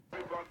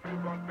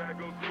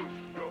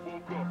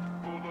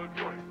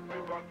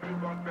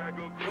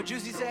What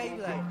Juicy say?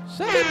 He like,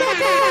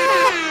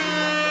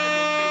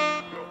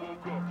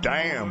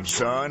 Damn,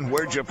 son,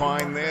 where'd you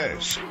find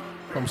this?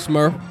 From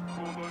Smurf.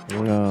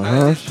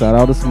 Shout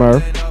out to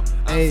Smurf.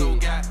 Hey.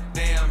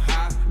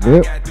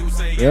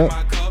 Yep.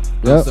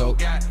 So,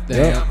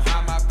 damn.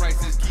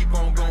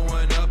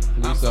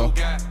 So.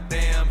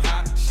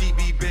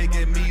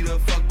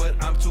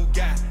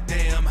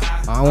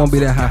 I don't want to be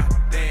that high.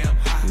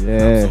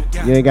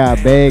 Yeah, you ain't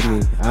gotta beg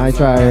me. I ain't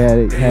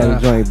trying to have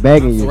a joint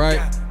begging you. Right.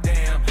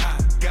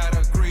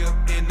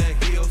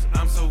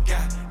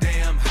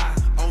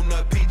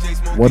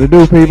 What it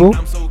do, people?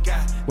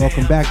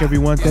 Welcome back,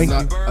 everyone. Thank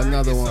you.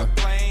 Another one.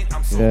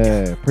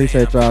 Yeah,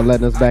 appreciate y'all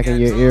letting us back in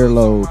your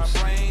earlobes.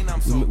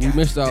 We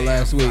missed out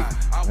last week.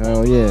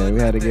 Oh yeah, we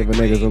had to give a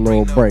niggas a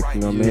little break,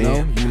 you know what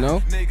I mean? You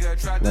know?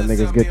 Let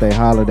niggas get their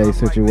holiday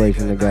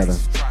situation together.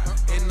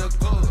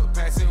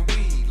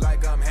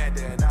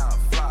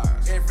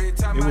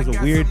 It was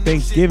a weird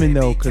Thanksgiving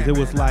though, cause it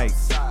was like,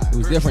 It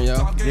was different,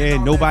 y'all. yeah,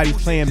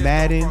 nobody's playing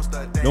Madden.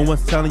 No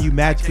one's telling you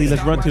magically,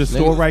 let's run to the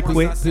store right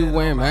quick. People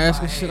wearing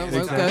masks and shit. I'm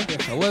like,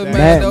 okay. I wasn't mad,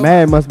 Mad, though.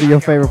 Mad must be your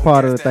favorite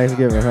part of the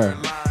Thanksgiving, huh?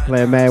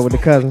 Playing Mad with the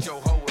cousins.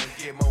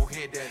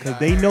 Cause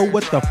they know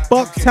what the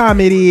fuck time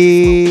it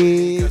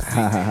is.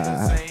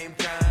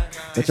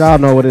 But y'all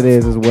know what it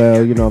is as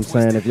well, you know what I'm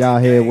saying? If y'all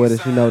here with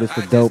us, you know this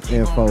the Dope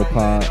Info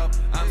Pod.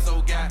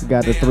 We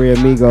got the three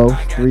amigos,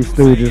 three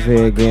stooges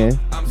here again.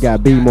 We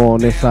got B-Mo on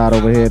this side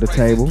over here at the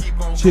table.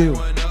 Chill,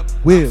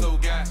 Will,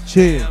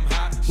 chill,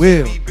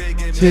 Will,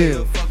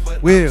 chill,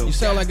 Will. You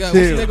sound like a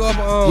Chill. nigga off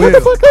of Will,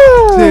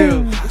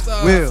 chill,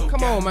 what's, Will,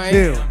 come on, man.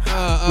 chill,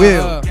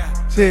 Will,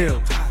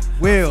 chill,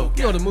 Will.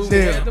 You know the movie,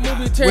 chill, man. The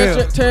movie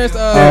Will. Terrence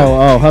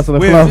Hustle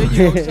and Will. Flow.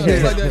 There you go,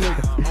 just like that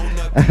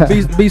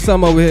nigga. Be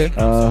some over here.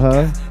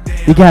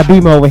 You got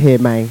B-Mo over here,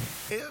 man.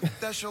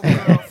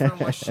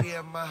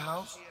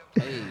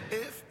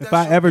 If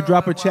I ever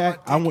drop a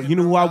chat, I want, you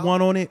know who I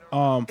want on it?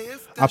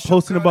 I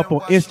posted him up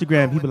on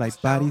Instagram. He be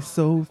like, body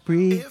so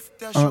free,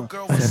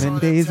 7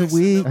 days a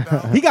week.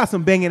 He got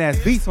some banging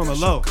ass beats on the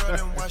low.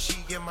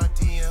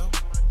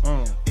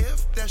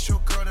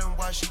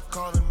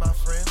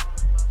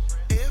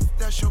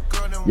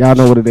 Y'all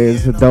know what it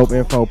is. It's a Dope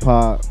Info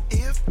Pod.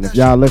 And if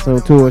y'all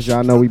listening to us,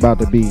 y'all know we about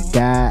to be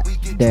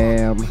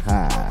goddamn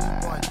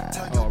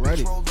high.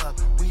 Already.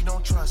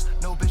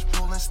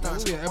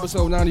 Yeah,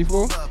 episode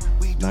 94.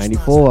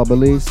 94, I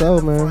believe so,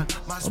 man.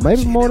 Or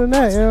maybe more than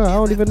that, yeah. I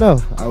don't even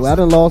know. I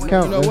done lost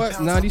count. You know man.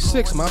 what?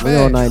 96, my We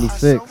bad. on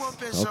 96.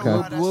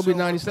 Okay. We'll be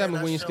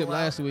 97 when you skipped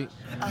last week.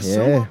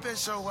 Yeah.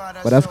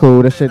 But that's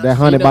cool. That shit, that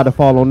 100 about to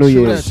fall on New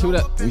Year's. True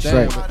that. We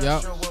Damn, straight.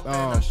 yeah.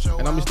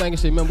 And I'm just thinking,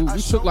 shit. Remember,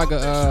 we took like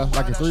a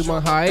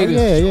 3-month hiatus.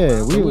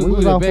 Yeah. We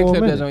was out for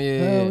a minute. Hell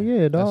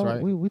yeah, dog. That's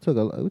right. We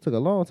took a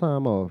long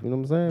time off. You know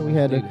what I'm saying? We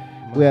had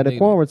to Needed.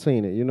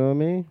 quarantine it. You know what I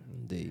mean?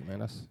 Indeed,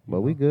 man.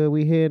 But we good.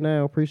 We here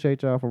now.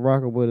 Appreciate y'all for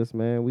rocking with us,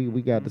 man.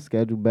 We got the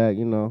schedule back.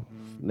 You know,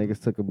 niggas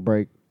took a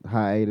break,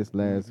 hiatus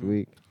last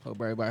week. Hope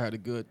everybody had a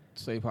good,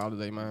 safe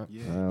holiday, man.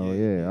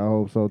 Yeah. I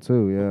hope so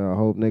too. Yeah, I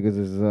hope niggas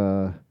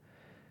is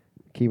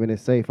keeping it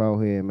safe out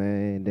here,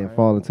 man, and then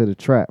fall into the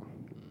trap.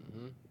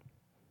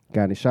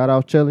 Got any shout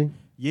out, Chili?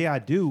 Yeah, I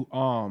do.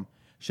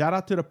 Shout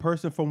out to the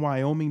person from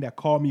Wyoming that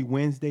called me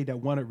Wednesday that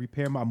wanted to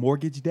repair my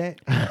mortgage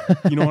debt.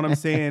 You know what I'm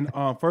saying?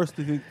 First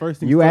thing You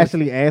first.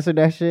 actually answered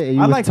that shit, and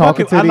you I was like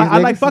talking fucking. to these I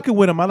like niggas? fucking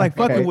with him. I like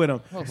Okay. fucking with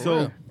him. Oh, for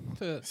So,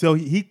 real? so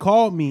he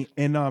called me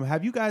and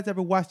have you guys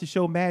ever watched the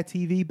show Mad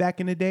TV back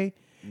in the day?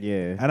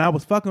 Yeah. And I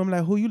was fucking him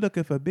like, who you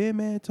looking for? Big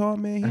man, tall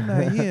man? He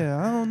like, yeah,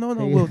 I don't know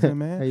no Wilson,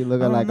 man. He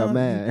looking I don't like a know.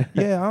 man.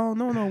 Yeah, I don't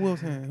know no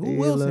Wilson. Who He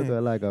Wilson?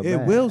 looking like a Yeah,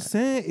 man.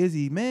 Wilson, is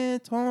he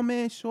man, tall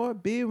man,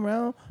 short, big,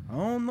 round? I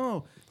don't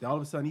know. Then all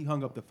of a sudden he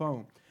hung up the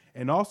phone.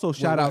 And also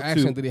shout What out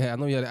accent to did he have?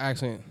 I know he had an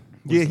accent.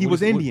 yeah, he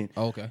was Indian.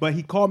 Oh, okay. But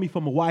he called me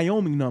from a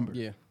Wyoming number.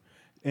 Yeah.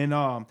 And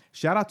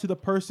shout out to the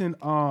person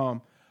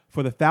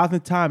for the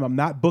 1,000th time. I'm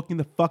not booking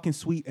the fucking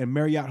suite in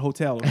Marriott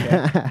Hotel.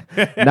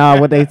 Okay? Nah,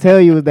 what they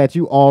tell you is that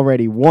you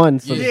already won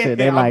some Yeah, shit.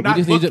 They're I'm like, not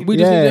We just need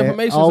Yeah, the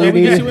information all so we we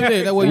need get is- you in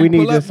there. That way we you need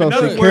pull your up. social In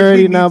other words, security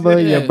we need number,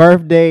 to- your Yeah.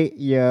 birthday,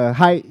 your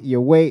height,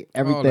 your weight,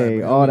 everything,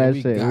 bro. all that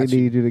We shit. got We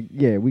you. need you to,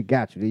 yeah, we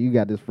got you. You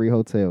got this free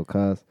hotel,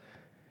 cuz.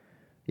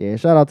 Yeah,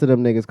 shout out to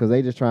them niggas because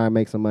they just try and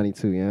make some money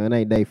too. You know, it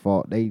ain't their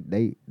fault. They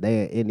in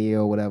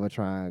India or whatever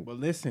trying But to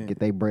listen, get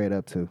their bread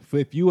up too.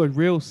 if you a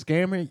real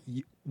scammer,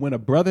 when a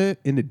brother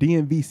in the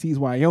DMV sees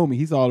Wyoming,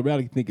 he's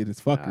already thinking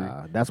it's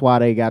fuckery. That's why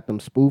they got them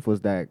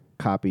spoofers that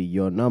copy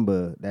your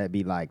number. That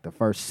be like the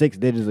first 6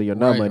 digits of your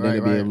number, and then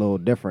it be a little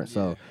different.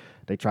 So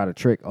they try to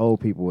trick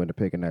old people into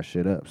picking that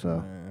shit up. So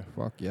Man,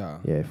 fuck y'all.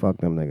 yeah, fuck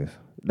them niggas.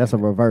 That's a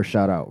reverse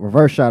shout out.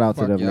 Reverse shout out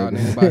Fuck to them y'all and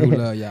niggas. anybody who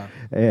love y'all.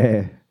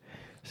 Yeah.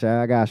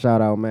 I got a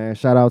shout out, man.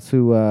 Shout out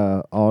to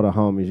all the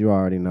homies. You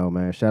already know,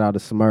 man. Shout out to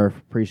Smurf.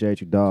 Appreciate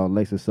you, dog.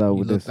 Lace us up You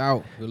with looked this,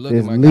 out. Good looking,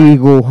 this my guy.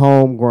 legal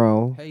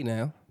homegrown, Hey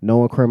now.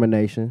 no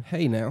incrimination.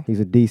 Hey now. He's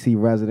a DC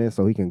resident,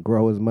 so he can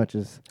grow as much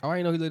as Oh, I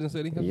ain't know he lived in the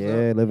city. That's what's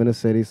yeah, up. live in the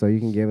city, so you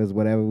can give us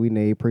whatever we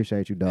need.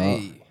 Appreciate you, dog.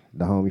 Hey.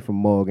 the homie from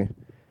Morgan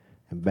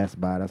and Best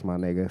Buy. That's my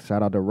nigga.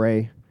 Shout out to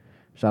Ray.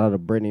 Shout out to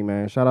Brittany,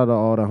 man. Shout out to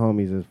all the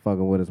homies that's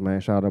fucking with us, man.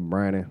 Shout out to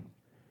Brandon.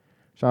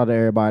 Shout out to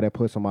everybody that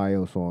put somebody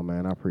else on,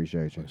 man. I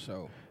appreciate you.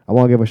 So I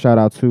want to give a shout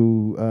out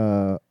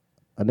to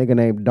a nigga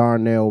named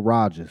Darnell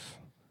Rogers.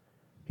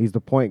 He's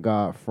the point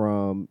guard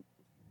from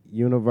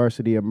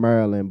University of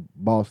Maryland,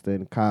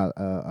 Baltimore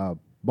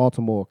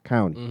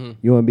County,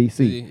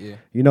 UMBC. yeah.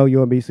 You know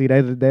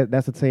UMBC.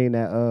 That's a team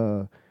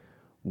that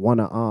won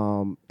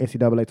a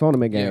NCAA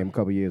tournament game a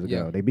couple years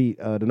ago. Yeah. They beat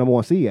the number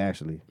 1 seed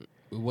actually.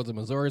 Was it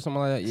Missouri or something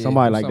like that? Yeah,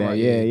 Somebody like that.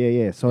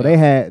 Yeah. So they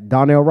had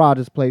Darnell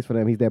Rogers plays for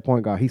them. He's their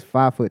point guard. He's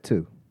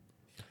 5'2".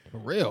 For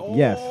real?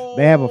 Yes,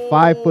 they have a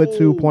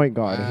 5'2" point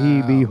guard.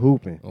 And he be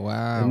hooping.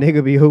 Wow. The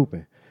nigga be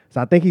hooping.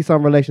 So I think he's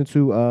some relation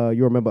to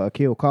you remember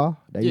Akil Carr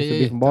that used to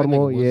be from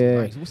Baltimore.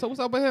 Yeah. Nice. What's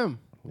up with him?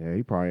 Yeah,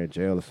 he probably in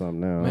jail or something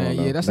now. Man,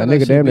 yeah, that's that how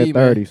that nigga damn near should be,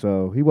 30, man.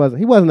 so he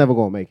wasn't never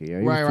gonna make it. Yeah,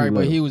 Right.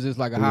 But he was just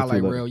like a He was too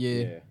highlight little. reel.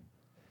 Yeah.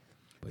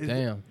 But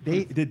damn.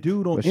 The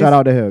dude on But shout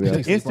out to him,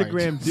 the yeah.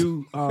 Instagram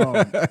dude.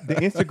 The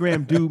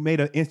Instagram dude made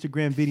an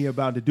Instagram video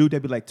about the dude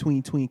that be like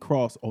tween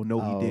cross. Oh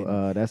no, he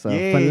didn't. That's a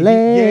Yeah,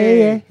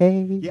 filet.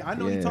 Yeah, I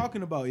know what you're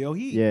talking about, yo.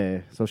 Yeah.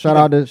 So shout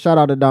out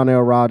to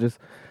Darnell Rogers.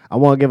 I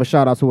want to give a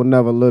shout out to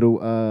another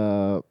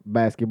little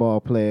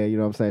basketball player. You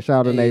know what I'm saying?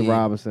 Shout out to Nate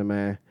Robinson,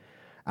 man.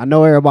 I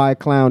know everybody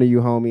clowning you,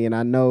 homie, and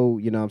I know,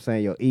 you know what I'm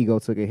saying, your ego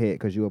took a hit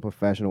because you're a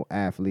professional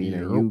athlete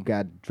and you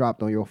got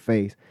dropped on your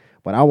face.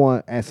 But I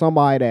want, as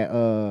somebody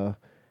that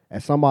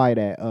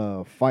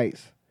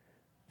fights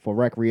for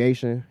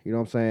recreation, you know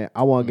what I'm saying,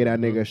 I want to get that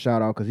nigga a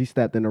shout out because he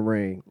stepped in the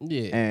ring.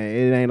 Yeah. And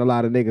it ain't a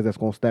lot of niggas that's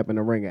going to step in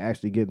the ring and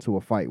actually get into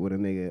a fight with a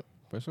nigga.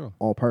 For sure.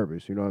 On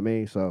purpose, you know what I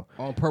mean? So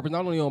on purpose,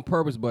 not only on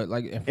purpose, but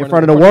like in front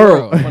front of the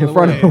world. In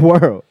front of the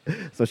world.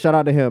 So shout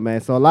out to him, man.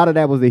 So a lot of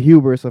that was the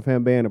hubris of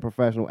him being a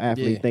professional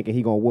athlete, thinking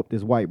he gonna whoop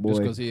this white boy.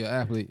 Just because he an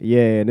athlete.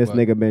 Yeah, and this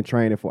nigga been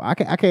training for. I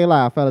can't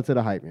lie, I fell into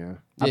the hype, man.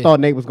 I thought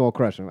Nate was gonna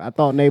crush him. I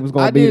thought Nate was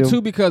gonna beat him. I did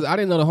too because I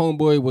didn't know the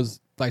homeboy was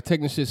like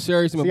taking shit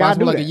serious. He's been See, I boxing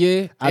for knew like that. a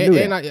year. I knew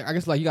that. I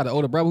guess like he got an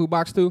older brother who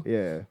boxed too.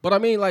 Yeah. But I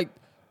mean like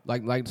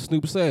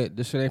Snoop said,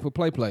 this shit ain't for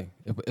play.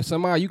 If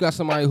somebody you got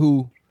somebody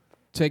who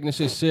taking this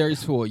shit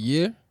serious for a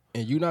year.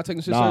 And you not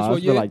taking shit serious for a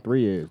it's year? been like 3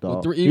 years,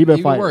 dog. Well, he been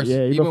even fighting. worse.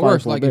 Yeah, he even been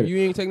worse. fighting Like for a if bit. you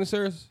ain't taking it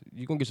serious,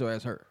 you gonna get your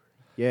ass hurt.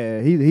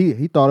 Yeah,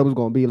 he thought it was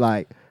gonna be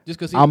like, just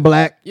cause I'm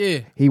black. Yeah.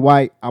 He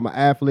white. I'm an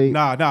athlete.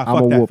 Nah, I'm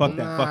fuck a that, whoop fuck him.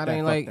 that, fuck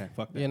that,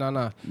 fuck that. Yeah,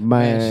 nah.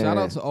 Man. Shout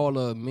out to all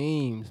the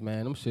memes,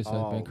 man. Them shits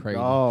have been crazy.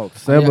 Dog,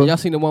 Simba. Y'all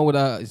seen the one with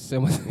y'all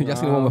seen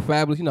the one with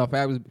Fabulous? You know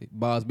Fabulous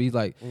Boss B's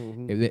like,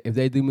 if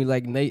they do me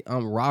like Nate,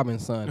 I'm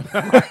Robin's son.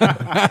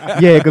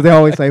 Yeah, because they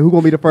always say, who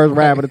gonna be the first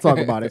rapper to talk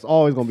about it? It's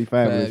always gonna be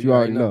Fabulous. Fab, You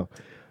already know.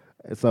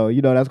 So,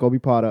 you know, that's going to be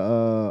part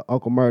of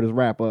Uncle Murder's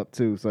wrap up,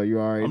 too. So,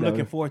 you already know. I'm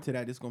looking forward to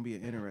that. This is going to be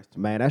an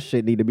interesting. Man, that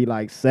shit need to be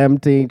like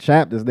 17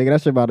 chapters, nigga.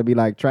 That shit about to be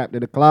like trapped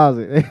in the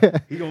closet.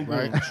 He going to go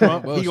on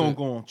Trump. He going to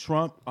go on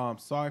Trump.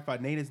 Sorry if I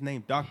named his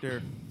name.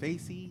 Dr.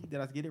 Facey.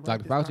 Did I get it right?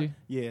 Dr. Fauci? Time?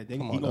 Yeah, he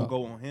going to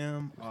go on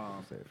him. I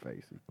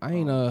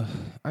ain't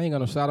got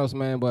no shout outs,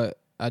 man, but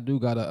I do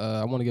got to,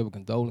 I want to give a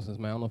condolences,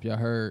 man. I don't know if y'all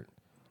heard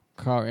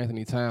Carl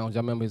Anthony Towns.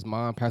 Y'all remember his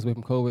mom passed away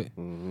from COVID?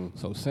 Mm-hmm.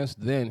 So since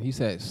then, he's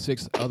had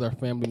 6 other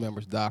family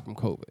members die from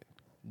COVID.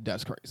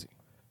 That's crazy.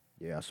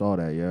 Yeah, I saw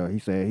that, yeah. He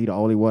said he the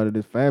only one of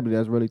this family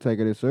that's really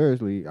taking it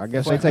seriously. I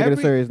guess they taking it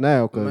serious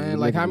now. Cause man,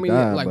 like how many,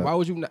 died, like why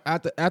would you,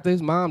 after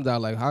his mom died,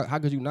 like how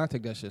could you not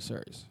take that shit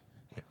serious?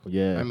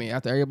 Yeah. I mean,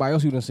 after everybody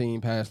else you done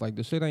seen pass, like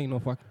this shit ain't no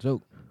fucking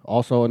joke.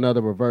 Also,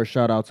 another reverse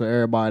shout out to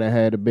everybody that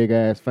had a big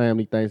ass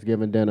family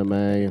Thanksgiving dinner,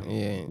 man.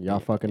 Yeah. Y'all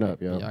fucking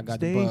up, yo. Y'all got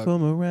Stay the bug.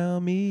 from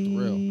around me.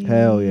 For real.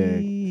 Hell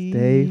yeah.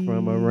 Stay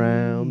from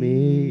around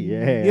me.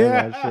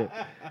 Yeah. That shit.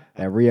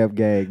 That re-up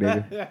gang,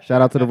 nigga.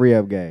 Shout out to the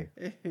re-up gang.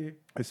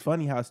 It's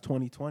funny how it's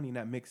 2020 and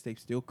that mixtape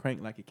still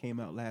cranked like it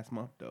came out last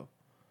month, though.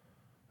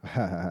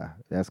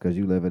 That's because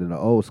you living in the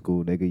old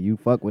school, nigga. You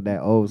fuck with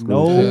that old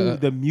school No,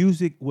 shit. the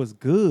music was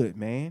good,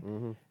 man.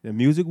 Mm-hmm. The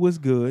music was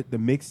good. The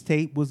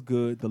mixtape was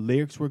good. The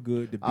lyrics were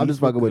good. The I'm beats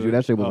just fucking were with you. good.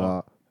 That shit was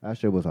hard. That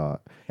shit was hard.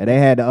 And they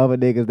had the other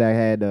niggas that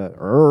had the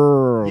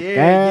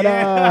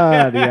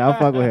yeah, I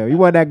fuck with him. He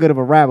wasn't that good of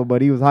a rapper,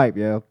 but he was hype,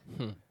 yo.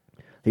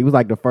 He was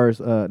like the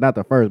first, not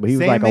the first, but he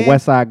was like a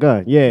West Side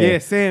Gun. Yeah,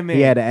 Sandman.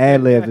 He had the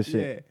ad libs and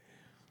shit. Yeah.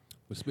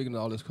 But speaking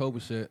of all this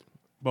COVID shit,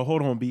 But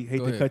hold on, B. Hate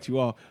Go to ahead. cut you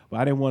off, but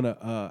I didn't want to.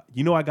 I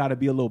got to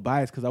be a little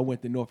biased because I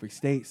went to Norfolk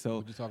State. So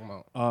what you talking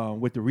about?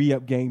 with the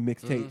re-up gang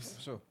mixtapes,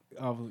 Sure.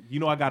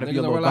 I got to be Niggas a don't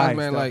little realize, biased.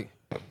 man, though. like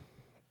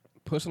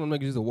pushing them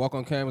niggas just to walk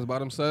on cameras by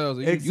themselves.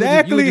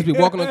 Exactly. You just be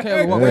walking on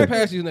camera, walking right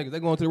past these niggas. They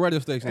going to the radio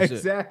station and shit.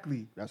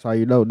 Exactly. That's how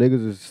you know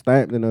niggas is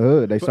stamped in the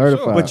hood. They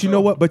certified. But you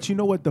know what?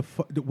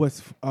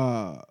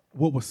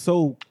 What was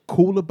so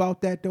cool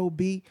about that though,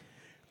 B?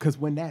 Because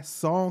when that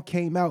song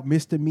came out,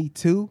 Mr. Me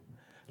Too,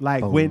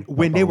 like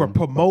when they were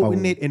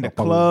promoting it in the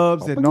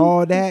clubs and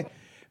all that,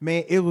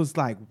 man, it was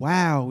like,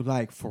 wow,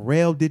 like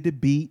Pharrell did the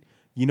beat,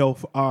 You know,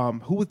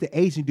 who was the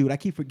Asian dude? I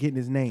keep forgetting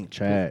his name.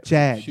 Chad.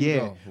 Yeah.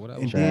 Hugo,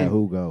 whatever. And Chad then,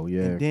 Hugo,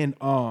 yeah. And then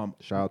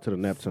Shout out to the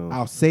Neptunes.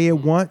 I'll say it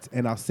once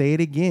and I'll say it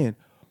again.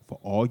 For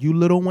all you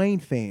Lil Wayne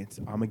fans,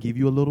 I'm gonna give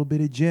you a little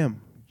bit of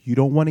gem. You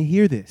don't want to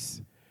hear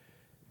this.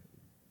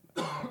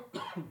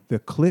 The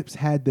Clips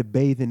had the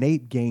Bathe and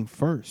Ape game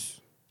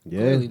first. Yeah.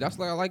 Clearly, that's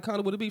like kind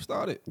of where the beef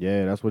started.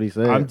 Yeah, that's what he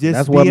said. I'm just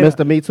that's what being-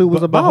 Mr. Me Too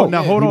was But about.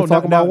 Now hold He on. was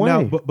talking about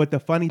Wayne. But the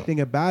funny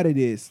thing about it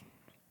is,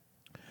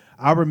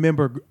 I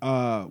remember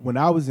when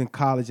I was in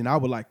college and I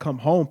would like come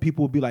home,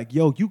 people would be like,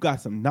 "Yo, you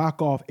got some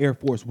knockoff Air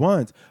Force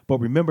Ones." But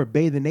remember,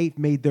 Bathe and Ape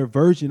made their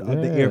version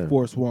of the Air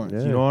Force Ones.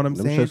 Yeah. You know what I'm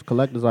Them saying? shit's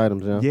collector's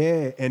items, yeah.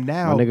 Yeah, and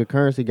now, My nigga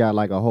Currency got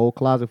like a whole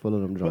closet full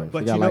of them joints. but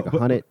He got you know- like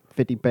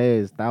 150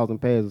 pairs, 1,000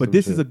 pairs. but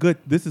this is a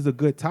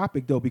good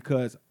topic though,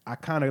 because I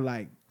kind of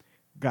like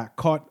got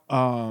caught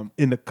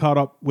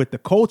up with the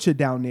culture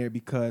down there,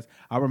 because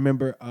I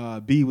remember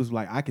B was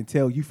like, "I can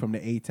tell you from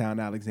the A-Town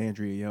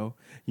Alexandria, yo."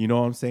 You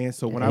know what I'm saying?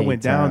 So when I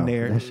went down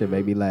there, That shit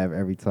made me laugh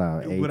every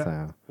time.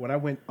 A-Town. when I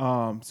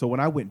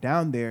went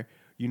down there,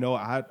 you know,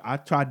 I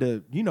tried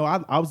to, you know,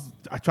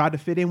 I tried to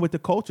fit in with the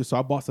culture. So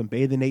I bought some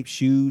Bathing Ape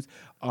shoes.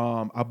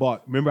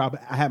 Remember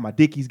I had my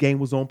Dickies game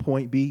was on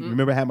point, B.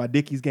 Remember I had my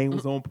Dickies game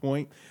was on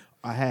point.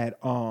 I had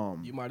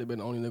You might have been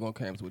the only nigga on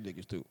campus with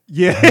Dickies too.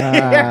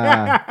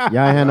 yeah.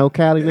 Y'all ain't had no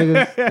Cali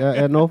niggas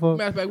at Norfolk?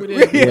 Matter of fact, we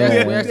did.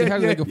 Yeah. We actually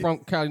had a nigga from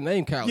Cali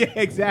named Cali. Yeah,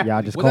 exactly.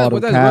 Y'all just Was that- called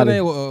was him that his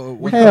real Cali.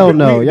 name? Or- Hell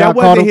no. That Y'all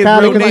wasn't called him his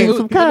Cali real because he name. was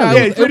from But no,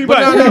 Cali. Yeah, pretty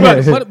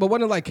but much. but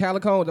wasn't it like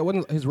Calicone? That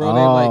wasn't his real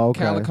name, Oh, like okay.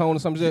 Calicone or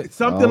some shit.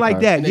 Something Oh, like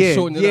okay. that. And they Yeah,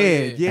 shortened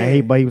it up, yeah.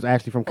 And but he was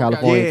actually from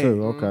California Yeah.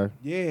 too. Okay.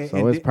 Yeah, So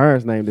and his then-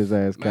 parents named his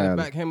ass Matter of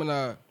Cali. fact, him and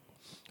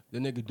the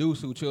nigga Deuce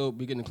who Chill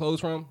be getting clothes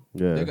from.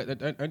 Yeah.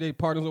 Aren't they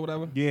partners or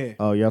whatever? Yeah.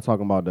 Oh, y'all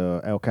talking about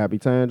the El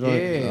Capitan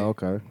joint? Yeah. Oh,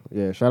 okay.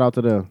 Yeah. Shout out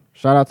to them.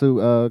 Shout out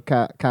to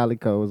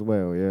Calico as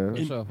well.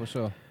 Yeah. For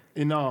sure.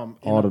 And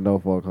All the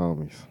Norfolk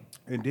homies.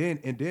 And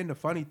then the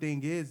funny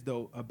thing is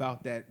though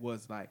about that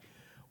was like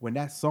when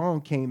that song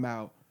came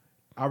out,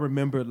 I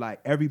remember like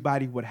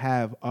everybody would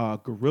have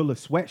gorilla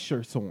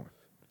sweatshirts on.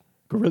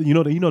 Gorilla,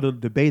 you know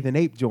the Bathing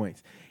Ape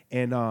joints.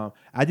 And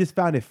I just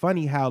found it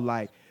funny how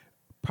like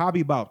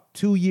probably about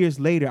 2 years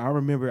later, I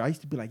remember I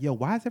used to be like, "Yo,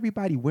 why is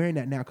everybody wearing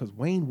that now?" Because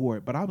Wayne wore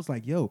it. But I was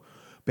like, "Yo,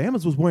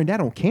 Bama's was wearing that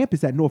on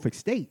campus at Norfolk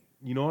State."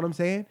 You know what I'm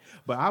saying?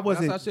 But I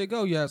wasn't. That's how shit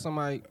go. You have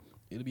somebody,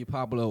 it'll be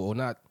popular or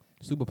not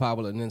super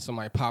popular, and then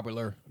somebody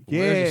popular Yeah.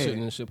 wears the shit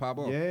and the shit pop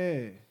off.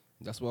 Yeah.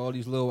 That's why all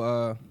these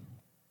little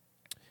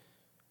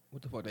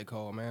what the fuck they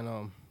call, man?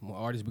 When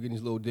artists be getting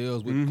these little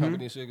deals with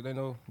companies and shit, they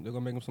know they're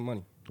gonna make them some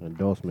money.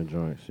 Endorsement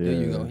joints. Yeah. There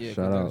you go. Yeah,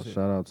 shout that out. shit.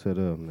 Shout out to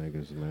them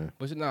niggas, man.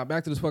 But nah,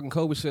 back to this fucking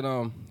COVID shit.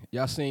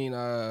 Y'all seen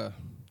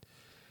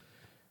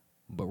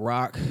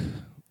Barack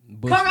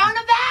Bush?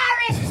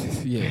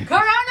 Coronavirus! Yeah,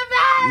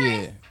 Coronavirus!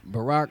 yeah.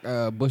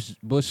 Barack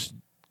Bush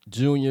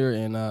Jr.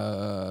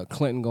 and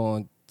Clinton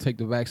gonna take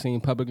the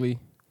vaccine publicly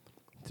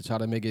to try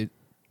to make it.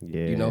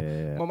 Yeah. You know,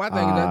 well, my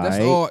thing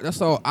is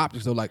that's all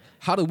optics though. Like,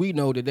 how do we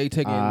know that they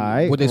taking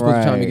Aight, what they supposed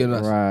to try to get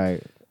us? Right.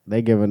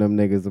 They giving them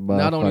niggas a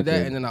Not only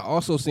that, and then I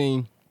also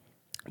seen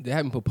they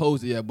haven't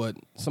proposed it yet, but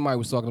somebody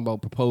was talking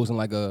about proposing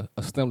like a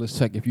stimulus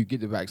check if you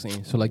get the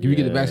vaccine. So like if you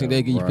get the vaccine,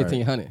 they give you right.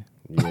 $1,500.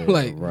 Yeah,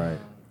 like right.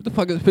 what the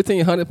fuck is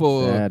 $1,500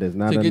 for? That is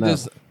not to get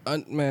enough.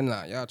 this. Man,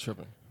 nah, y'all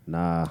tripping.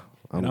 Nah,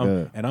 I'm And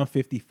good. I'm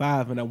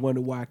 55 and I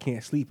wonder why I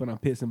can't sleep when I'm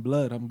pissing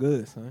blood. I'm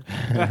good, son.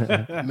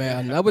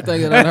 Man, another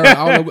thing that I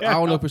heard, I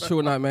don't know for sure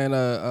or not, man.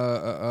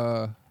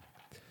 I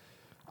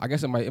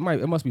guess it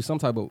must be some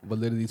type of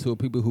validity to it.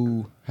 People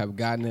who have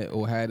gotten it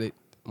or had it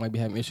might be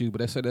having issues, but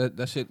they said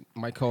that shit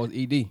might cause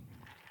ED.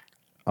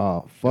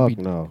 Oh fuck if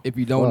you, no. If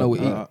you don't Fuck know what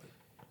no.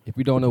 if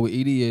you don't know what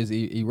ED is,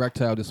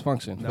 erectile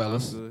dysfunction, Nah,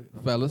 fellas, I'm good.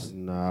 fellas.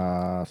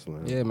 Nah,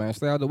 Slim. Yeah, man,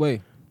 stay out the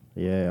way.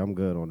 Yeah, I'm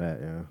good on that.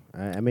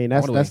 Yeah, I mean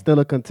All the way. that's still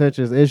a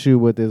contentious issue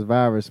with this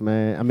virus,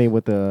 man. I mean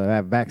with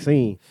the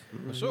vaccine.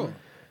 For sure.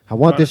 I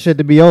want this shit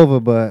to be over,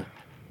 but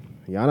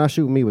y'all not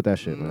shooting me with that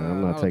shit, man.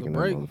 I'm Nah, not not taking that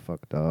with the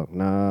motherfucker, dog.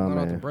 Nah, Not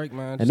off the man. break,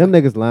 man. And them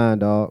niggas lying,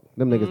 dog.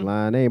 Them niggas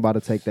lying. They ain't about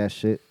to take that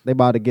shit. They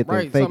about to get the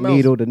Right, fake something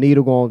needle. The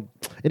needle going.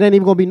 It ain't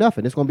even gonna be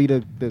nothing. It's gonna be the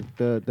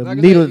Like I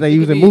needle said, that they it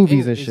use could in be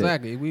movies and shit.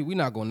 Exactly. We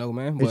not gonna know,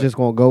 man. It's but- just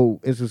gonna go.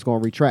 It's just gonna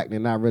retract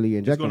and not really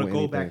inject gonna with go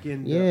anything. back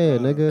in the, Yeah,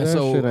 nigga. And That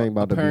so shit ain't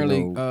about to be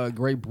apparently, no.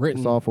 Great Britain.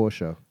 It's all for a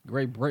show.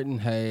 Great Britain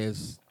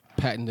has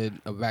patented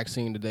a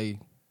vaccine today,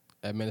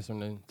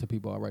 administering to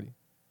people already,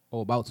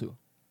 or about to.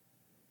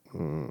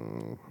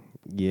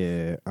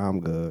 Yeah, I'm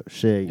good.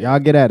 Shit, y'all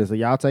get at it. So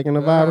y'all taking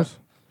the virus?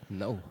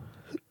 No.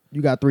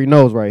 You got 3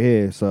 no's right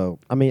here. So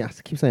I mean, I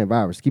keep saying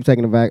virus. Keep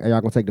taking the vac.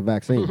 Y'all gonna take the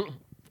vaccine?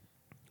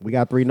 We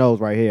got 3 no's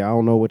right here. I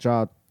don't know what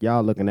y'all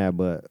looking at,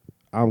 but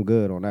I'm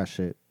good on that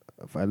shit.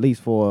 At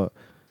least for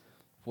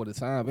For the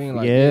time being,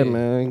 like yeah,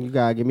 man. You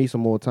gotta give me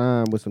some more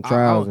time with some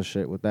trials and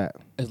shit with that.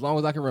 As long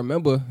as I can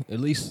remember, at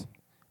least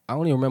I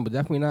don't even remember.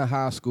 Definitely not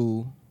high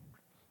school.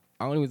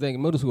 I don't even think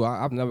middle school.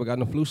 I've never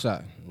gotten a flu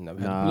shot. Never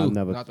had Nah, the I flu.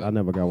 never, Not the- I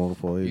never got one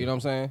before. Either. You know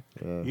what I'm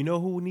saying? You know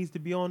who needs to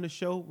be on the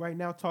show right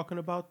now talking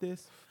about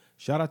this?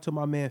 Shout out to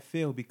my man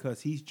Phil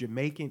because he's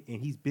Jamaican and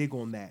he's big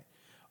on that.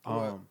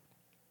 What?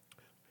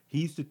 He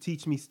used to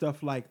teach me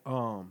stuff like a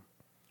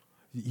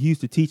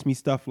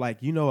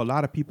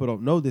lot of people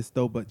don't know this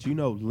though, but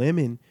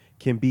lemon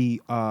can be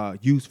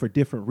used for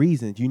different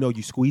reasons.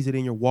 You squeeze it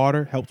in your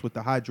water, helps with the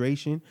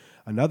hydration.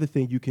 Another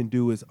thing you can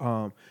do is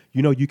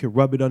you can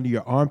rub it under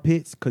your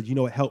armpits because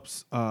it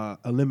helps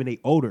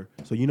eliminate odor.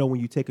 So when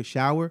you take a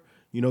shower,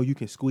 you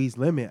can squeeze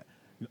lemon.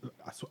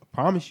 I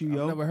promise you,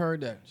 yo. I've never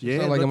heard that. Yeah,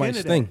 Sound like it look might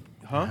into sting.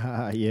 that.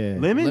 Huh? Yeah.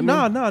 Lemon?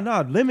 Nah.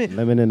 Lemon.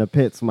 Lemon in the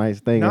pits might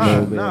sting a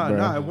little bit,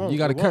 bro. It won't. You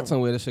got to It cut won't.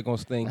 somewhere. This shit gonna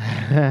sting.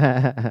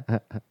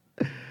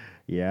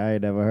 Yeah, I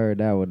ain't never heard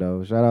that one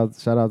though. Shout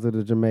out to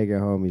the Jamaican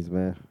homies,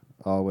 man.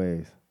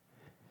 Always.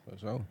 For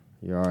sure.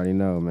 You already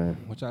know, man.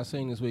 What y'all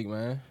seen this week,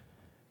 man?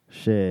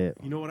 Shit.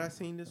 You know what I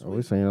seen this We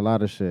week? seen a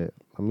lot of shit.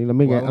 Let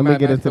me Well,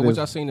 get into What this.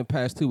 y'all seen the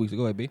past 2 weeks?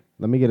 Go ahead, B.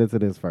 Let me get into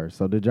this first.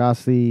 So did y'all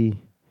see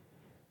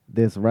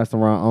this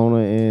restaurant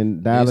owner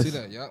in Dallas? You see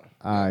that? Yep.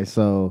 All right,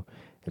 so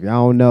if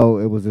y'all don't know,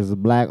 it was this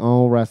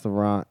black-owned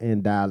restaurant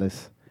in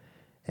Dallas,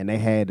 and they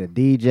had a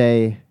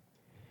DJ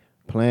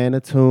playing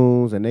the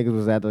tunes, and niggas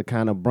was at the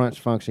kind of brunch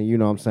function. You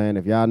know what I'm saying?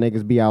 If y'all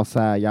niggas be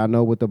outside, y'all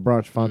know what the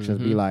brunch functions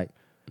be like.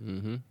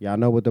 Mm-hmm. Y'all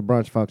know what the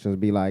brunch functions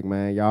be like,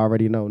 man. Y'all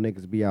already know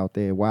niggas be out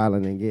there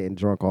wilding and getting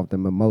drunk off the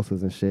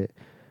mimosas and shit.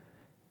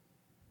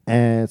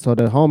 And so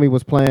the homie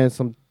was playing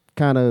some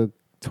kind of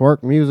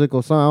twerk music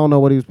or something. I don't know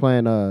what he was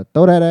playing.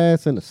 Throw that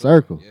ass in the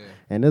circle. Yeah.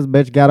 And this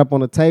bitch got up on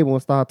the table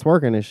and started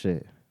twerking and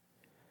shit.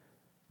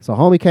 So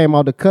homie came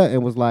out the cut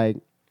and was like,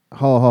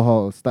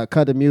 ho.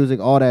 Cut the music,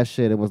 all that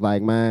shit. It was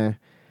like, man,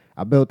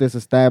 I built this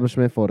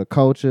establishment for the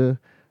culture.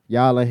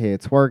 Y'all in here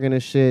twerking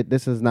and shit.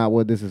 This is not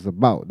what this is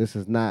about. This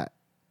is not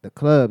the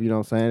club, you know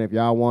what I'm saying? If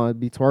y'all want to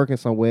be twerking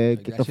somewhere,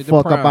 Take get that the shit to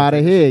fuck up Prime. out of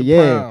Take that here. shit to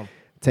Yeah. Prime.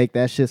 Take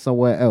that shit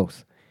somewhere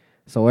else.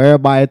 So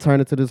everybody turned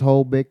into this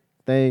whole big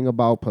thing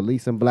about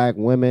policing black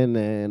women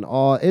and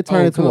all. It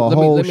turned into a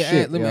whole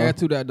shit. Let me add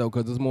to that though,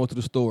 because there's more to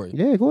the story.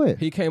 Yeah, go ahead.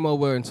 He came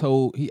over and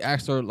he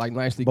asked her like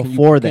nicely,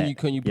 Before can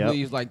that. you Yep.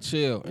 please like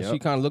chill? And Yep. she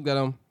kind of looked at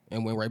him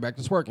and went right back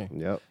to twerking.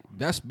 Yep.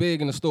 That's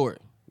big in the story.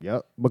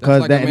 Yep.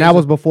 Because like that, a and that major-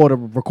 was before the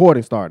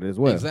recording started as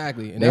well.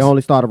 Exactly. And They that's-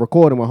 only started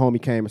recording when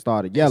homie came and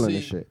started yelling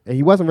and see- shit. And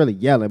he wasn't really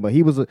yelling, but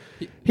he was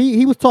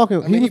he was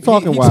talking. I mean, he was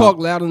talking he wild. talked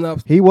loud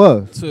enough He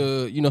was.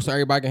 to so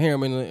everybody can hear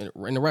him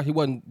in the rap. He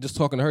wasn't just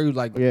talking to her. He was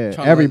like Yeah,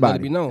 trying everybody. to let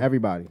it be known.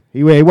 Everybody.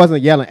 He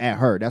wasn't yelling at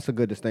her. That's a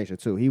good distinction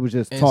too. He was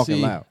just And talking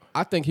see, loud.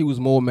 I think he was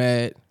more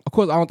mad. Of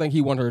course, I don't think he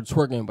wanted her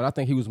twerking, but I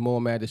think he was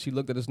more mad that she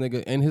looked at this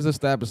nigga in his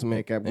establishment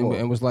And kept and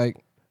going. was like,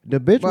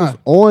 The bitch was Why?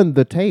 on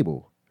the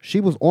table. She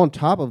was on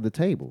top of the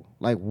table.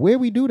 Like, where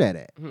we do that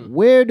at?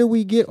 Where do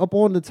we get up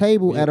on the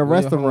table Yeah, at a we a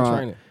home restaurant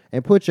trainer.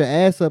 and put your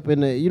ass up in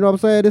the? You know what I'm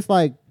saying? It's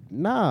like,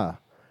 nah.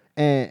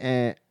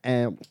 And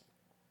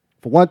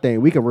for one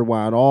thing, we can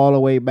rewind all the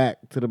way back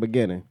to the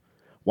beginning.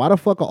 Why the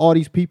fuck are all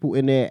these people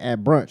in there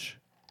at brunch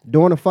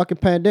during the fucking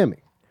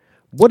pandemic?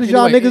 What is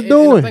y'all Anyway, niggas and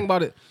doing? Think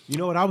about it. You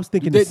know what? I was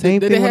thinking Did- the same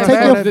did thing they when I have Take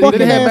saw your masks? that. Did fucking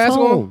they have ass masks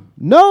on? home.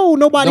 No,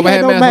 nobody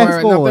had no mask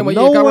Nothing, on. but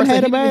No yeah, one Garrett had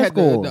a said mask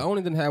on. The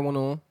owner didn't have one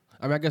on.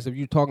 I mean, I guess if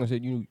you talking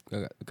shit, you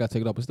got to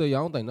take it up. But still,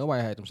 y'all don't think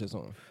nobody had them shits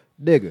on.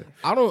 Nigga.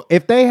 I don't.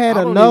 If they had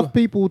I don't enough even-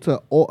 people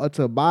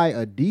to buy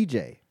a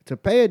DJ, to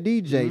pay a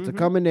DJ to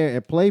come in there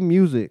and play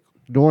music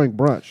during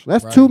brunch,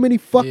 that's Right. too many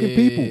fucking Yeah.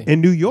 people. In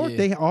New York, Yeah.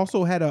 they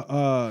also had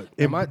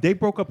they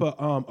broke up a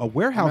I mean,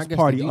 warehouse I guess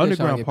party, the DJ trying to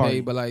underground get party.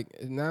 paid, but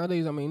like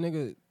nowadays, I mean,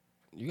 nigga,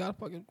 you gotta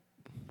fucking.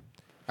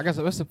 I guess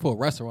that's for a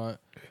restaurant.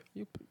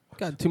 You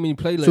got too many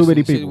playlists. Too many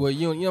and shit people. Where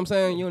you know what I'm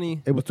saying? You don't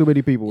need. It was too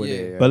many people in Yeah.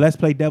 there. But let's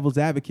play devil's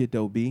advocate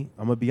though, B.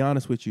 I'm gonna be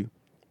honest with you.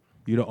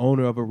 You're the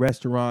owner of a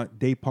restaurant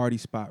day party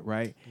spot,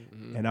 right?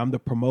 Mm-hmm. And I'm the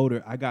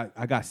promoter. I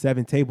got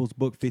 7 tables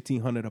booked,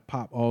 $1,500 a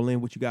pop, all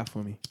in. What you got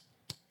for me?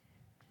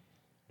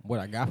 What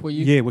I got for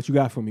you? Yeah, what you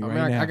got for me I right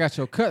mean, now? I got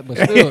your cut, but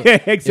still,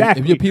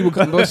 Exactly. If your people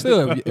come, but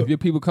still, if your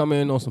people come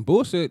in on some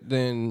bullshit,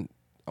 then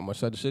I'm gonna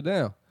shut the shit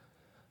down.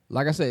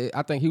 Like I said,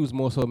 I think he was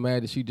more so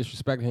mad that she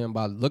disrespected him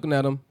by looking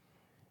at him,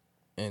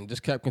 and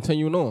just kept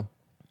continuing on.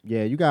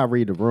 Yeah, you gotta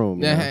read the room.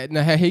 Now, you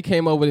know? had he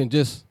came over and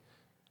just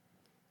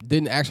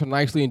didn't act her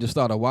nicely and just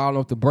started wilding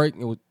off the break,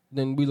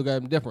 then we look at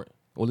him different.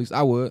 Or at least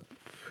I would.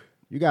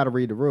 You gotta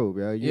read the room,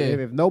 yo. Yeah.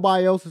 If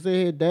nobody else is in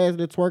here dancing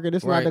and twerking,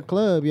 this Right. not the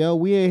club, yo.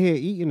 We in here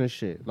eating and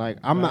shit. Like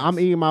I'm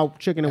eating my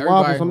chicken and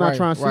Everybody- waffles. I'm not right,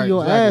 trying to see right,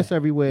 your exactly. ass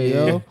everywhere,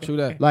 Yeah, yo. true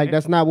that. Like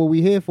that's not what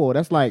we here for.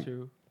 That's like,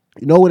 True.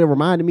 you know what it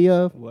reminded me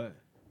of? What?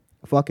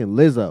 Fucking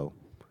Lizzo.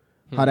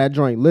 How that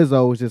joint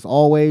Lizzo is just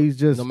always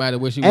just No matter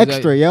where she was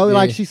extra, at, yo. yeah.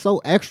 Like she's so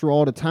extra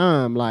all the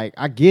time. Like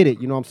I get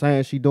it, you know what I'm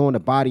saying? She doing the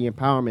body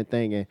empowerment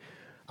thing, and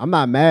I'm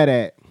not mad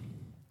at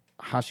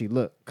how she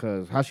look,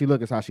 cause how she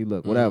look is how she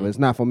look. Whatever, it's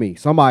not for me.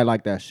 Somebody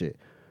like that shit.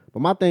 But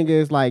my thing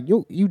is like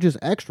you just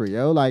extra,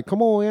 yo. Like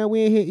come on, man,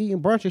 we in here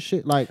eating brunch and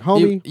shit. Like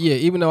homie,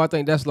 Even though I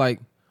think that's like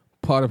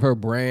part of her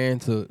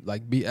brand to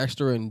like be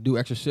extra and do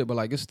extra shit, but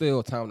like it's still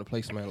a time and a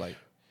place, man. Like,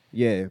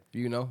 yeah.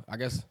 you know, I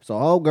guess So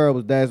whole girl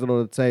was dancing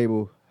on the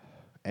table,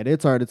 And it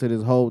turned into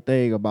this whole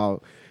thing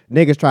about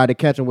niggas tried to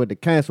catch him with the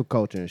cancel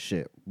culture and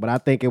shit. But I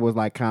think it was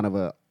like kind of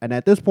a, and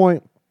at this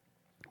point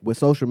with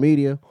social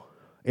media,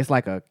 it's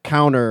like a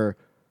counter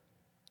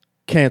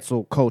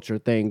cancel culture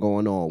thing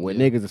going on where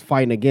niggas is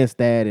fighting against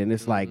that, and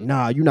it's like,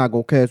 nah, you're not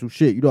gonna cancel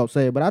shit. You know what I'm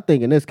saying? But I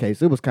think in this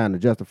case, it was kind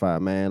of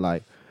justified, man.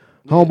 Like,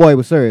 homeboy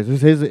was serious.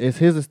 It's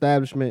his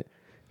establishment.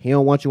 He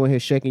don't want you in here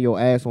shaking your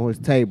ass on his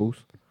tables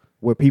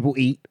where people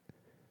eat.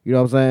 You know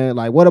what I'm saying?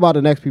 Like, what about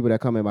the next people that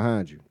come in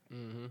behind you?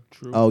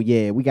 True. Oh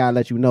yeah, we gotta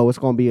let you know it's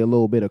gonna be a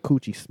little bit of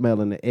coochie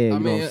smell in the air. I You know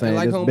mean, what I'm saying? and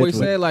like This homeboy bitch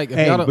said, was- like if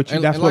Hey, y'all don't- but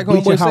and that's like what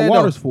bleaching homeboy hot said,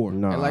 water's though, for.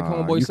 nah, and like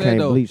homeboy you said, can't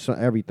though- bleach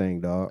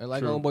everything, dog. And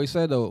like True. homeboy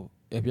said though,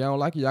 if y'all don't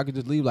like it, y'all can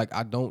just leave. Like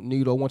I don't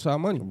need or want y'all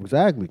money.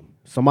 Exactly.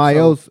 Somebody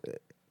So- else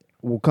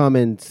will come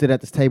and sit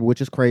at this table,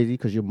 which is crazy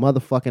because your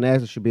motherfucking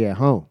asses should be at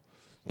home.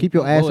 Keep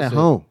your No ass bullshit. at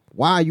home.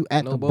 Why are you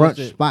at No the brunch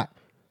bullshit. spot?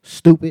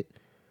 Stupid.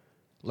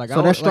 Like So I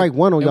don't- that's strike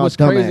one on and y'all what's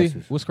crazy?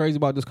 dumbasses. What's crazy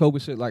about this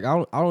COVID shit? Like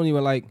I don't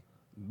even like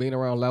being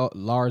around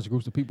large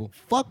groups of people.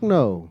 Fuck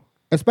no.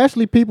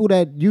 Especially people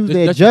that use Just-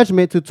 their that's-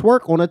 judgment to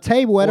twerk on a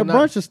table at a Well,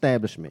 not- brunch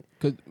establishment.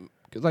 Cause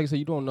like I said,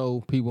 you don't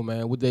know people,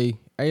 man. Would they?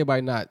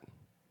 Everybody not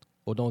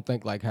or don't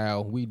think like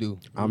how we do.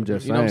 I'm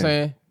just You know what I'm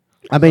saying. saying?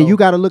 I mean, So- you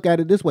got to look at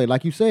it this way.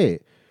 Like you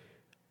said,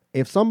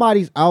 if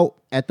somebody's out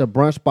at the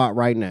brunch spot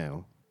right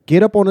now,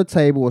 get up on the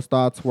table and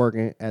start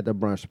twerking at the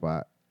brunch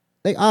spot,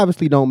 they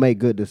obviously don't make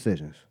good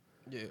decisions.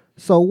 Yeah.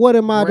 So what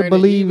am I to Granted,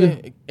 believe?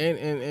 even,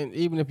 and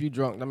even if you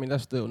drunk, I mean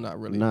that's still not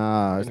really.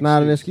 Nah, it's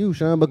not an excuse,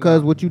 Sean,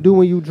 because what you do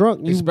when you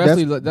drunk, you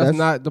Especially that's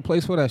not the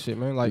place for that shit,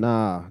 man. Like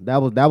Nah,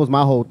 that was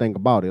my whole thing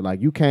about it.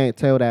 Like you can't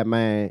tell that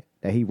man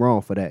that he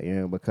wrong for that,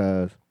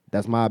 because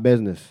that's my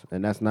business,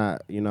 and that's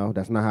not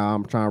how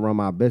I'm trying to run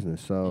my business.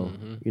 So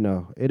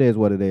it is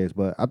what it is.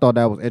 But I thought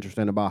that was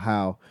interesting about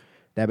how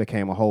that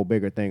became a whole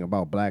bigger thing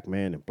about black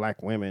men and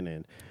black women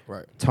and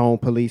right. tone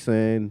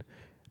policing,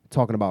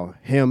 talking about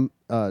him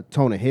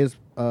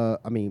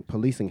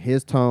policing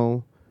his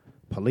tone,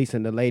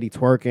 policing the lady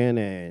twerking,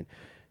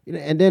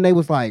 and then they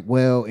was like,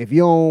 well, if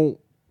you don't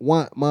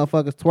want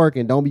motherfuckers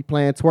twerking, don't be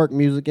playing twerk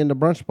music in the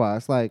brunch spot.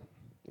 It's like,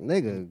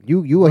 nigga, you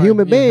a Right,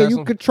 human yeah, being, have you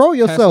some- control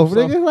yourself, have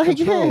some nigga. Like,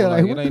 self-control, yeah, like,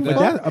 like, it what ain't the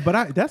that-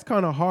 fuck? That's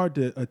kind of hard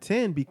to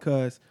attend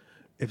because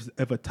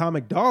if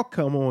Atomic Dog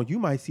come on, you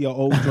might see an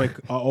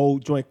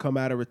old joint come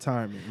out of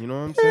retirement. You know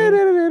what I'm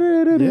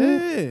saying?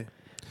 Yeah.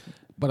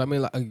 But I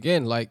mean, like,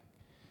 again, like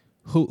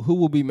who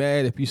will be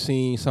mad if you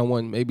seen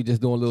someone maybe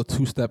just doing a little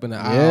 2-step in the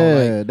aisle?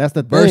 Yeah, Like, that's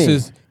the thing.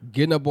 versus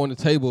getting up on the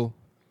table.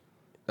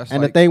 That's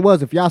And like, the thing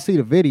was, if y'all see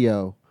the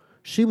video,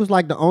 she was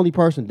like the only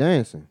person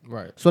dancing.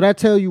 right? So that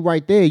tell you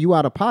right there, you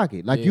out of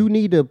pocket. Like Yeah. you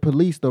need to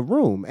police the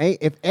room.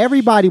 If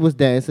everybody was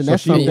dancing,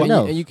 that's And, something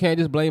else. and you can't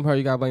just blame her.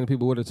 You gotta blame the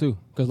people with her too.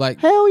 Cause like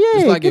Hell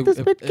it's yeah, like get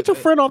get your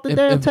friend off the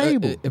damn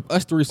table. If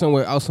us three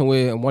out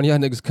somewhere and one of y'all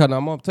niggas cutting,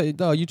 I'm gonna tell you,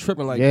 dog, you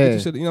tripping like Yeah. get your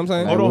shit, you know what I'm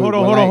saying? Hold on, We- hold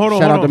on, we're hold on, hold on,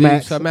 Shout hold out to on.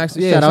 Max. Shout Max,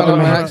 Shout out to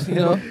Max. You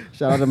know,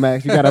 Shout out to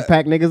Max. You gotta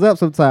pack niggas up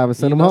sometime and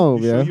send them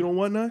home, You sure yeah. you don't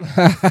want none?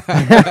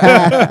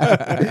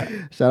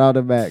 Shout out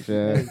to Max,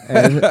 yeah.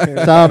 And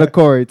shout out to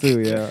Corey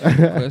too,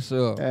 yeah. for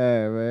sure.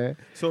 Yeah, man.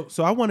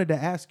 So I wanted to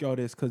ask y'all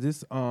this because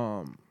this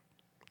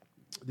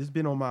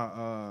been on my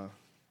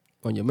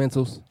On your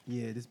mentals,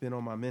 this been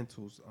on my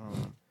mentals.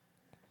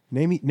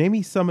 Name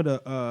me some of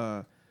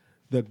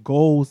the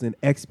goals and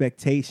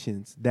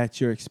expectations that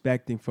you're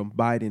expecting from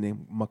Biden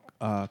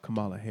and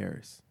Kamala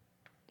Harris.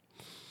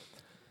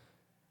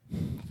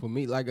 for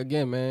me, like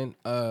again, man,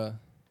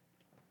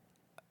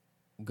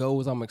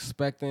 goals I'm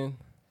expecting.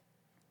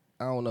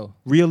 I don't know.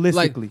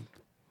 Realistically,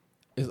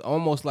 It's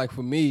almost like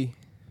for me,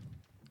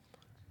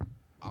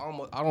 I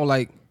don't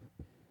like.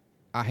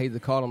 I hate to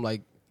call them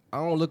like. I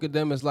don't look at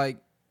them as like.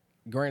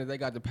 Granted, they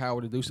got the power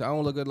to do so. I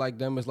don't look at like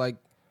them as like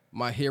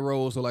my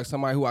heroes or like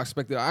somebody who I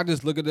expected. I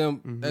just look at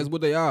them as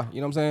what they are. You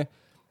know what I'm saying?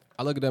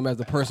 I look at them as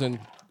the person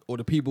or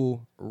the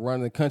people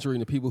running the country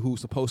and the people who's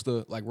supposed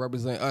to like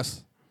represent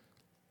us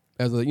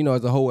as a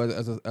as a whole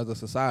as a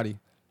society.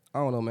 I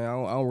don't know, man.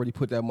 I don't really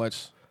put that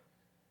much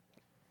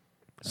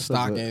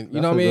stock in.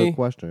 You know what I mean? Good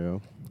question,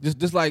 yo.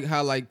 Just like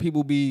how like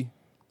people be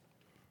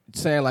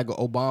saying like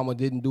Obama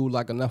didn't do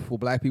like enough for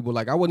black people.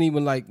 Like I wouldn't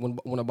even like when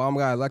Obama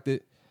got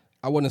elected,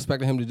 I wasn't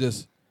expecting him to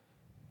just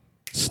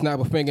snap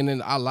a finger and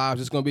then our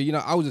lives just gonna be.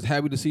 I was just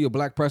happy to see a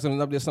black president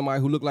up there,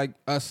 somebody who looked like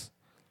us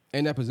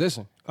in that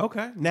position.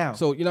 okay. Now,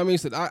 So you know what I mean?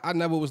 So I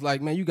never was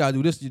like, man, you gotta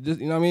do this. You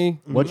know what I mean?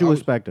 What I you was-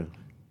 expecting?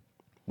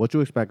 What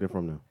you expecting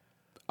from them?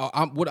 I'll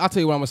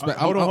tell you what I'm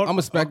expecting. Hold on. I'm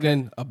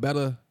expecting a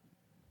better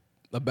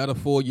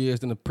 4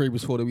 years than the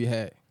previous 4 that we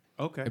had.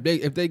 okay,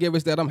 If they give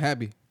us that, I'm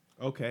happy.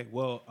 okay.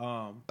 Well,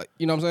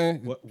 You know what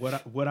I'm saying?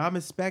 what I'm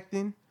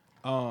expecting,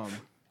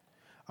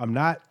 I'm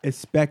not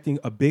expecting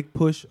a big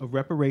push of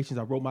reparations.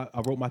 I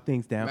wrote my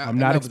things down. I'm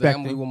not I'm gonna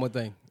expecting. do one more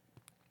thing.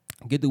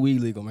 Get the weed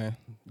legal, man.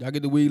 Y'all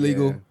get the weed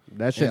legal.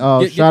 That shit.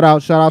 And Shout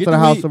out get to the the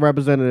House weed- of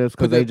Representatives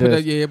because Put they that,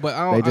 just yeah, but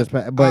I don't, they just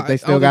I, but they I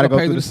still don't got to think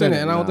go it'll through pass the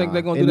Senate. and I don't think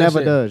they're gonna do it that never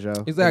shit. does, yo.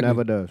 Exactly. It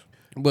never does.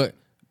 But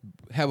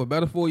have a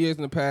better 4 years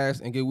in the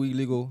past and get weed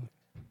legal.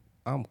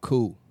 I'm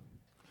cool.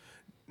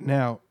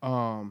 Now,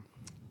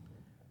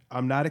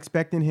 I'm not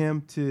expecting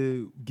him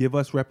to give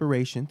us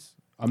reparations.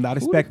 I'm not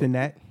expecting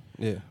that.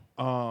 Yeah.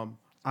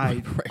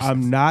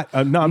 I'm not.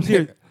 No, I'm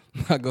serious.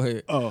 Go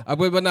ahead. Oh.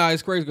 But nah,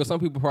 it's crazy because some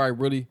people probably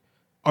really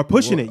Are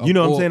pushing it. You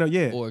know what I'm saying?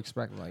 Yeah. Or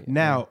expecting like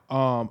Now,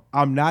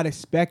 I'm not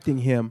expecting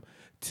him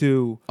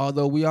to.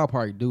 Although we all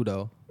probably do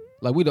though.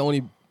 Like we the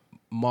only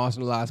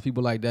marginalized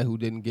people like that who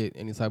didn't get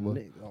any type of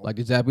like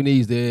the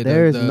Japanese did.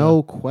 There's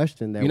no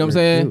question that you know what I'm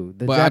we're saying? due.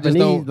 The But I just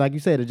Japanese, don't- like you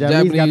said, the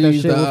Japanese got their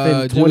shit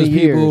within 20 Jewish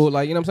years. people,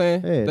 like you know what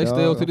I'm saying? Yeah, They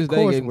still dog, to this of day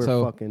course getting we're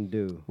so fucking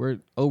due. we're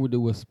overdue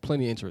with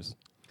plenty of interest.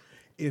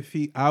 If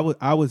he, I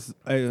was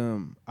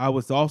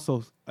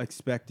also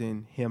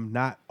expecting him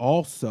not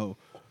also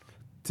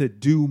to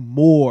do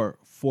more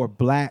for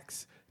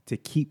blacks to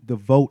keep the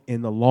vote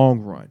in the long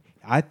run.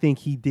 I think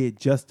he did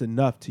just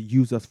enough to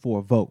use us for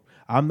a vote.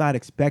 I'm not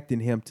expecting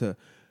him to,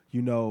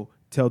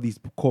 tell these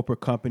corporate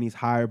companies,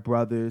 hire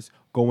brothers,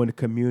 go in the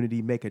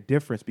community, make a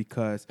difference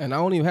because. And I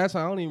don't even have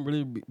time. I don't even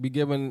really be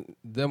giving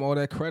them all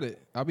that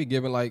credit. I'll be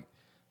giving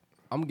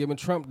I'm giving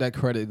Trump that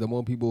credit. The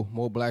more people,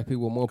 more black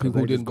people, more people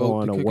who they didn't just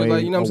vote. going Like,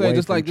 away- you know what I'm saying?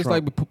 away Just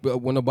like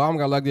from when Obama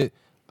got elected,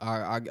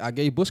 I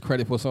gave Bush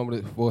credit for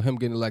for him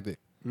getting elected.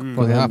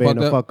 For him being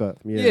a fuck up.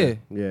 Yeah.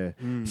 Yeah.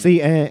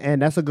 See,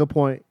 and that's a good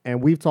point.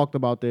 And we've talked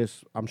about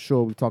this. I'm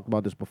sure we've talked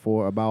about this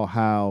before about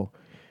how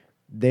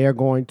they're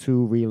going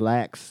to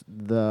relax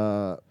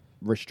the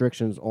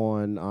restrictions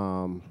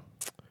on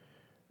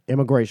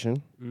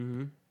immigration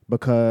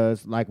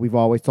because, like we've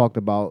always talked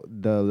about,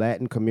 the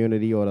Latin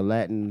community or the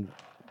Latin,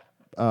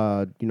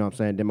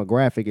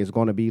 demographic is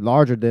going to be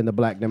larger than the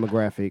black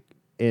demographic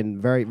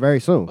in very, very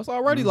soon. That's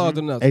already large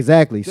enough.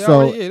 Exactly. They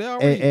So already-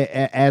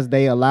 as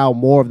they allow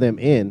more of them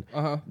in,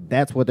 Uh-huh.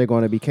 that's what they're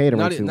going to be catering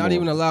Not to. not more.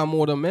 even allow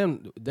more of them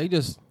in.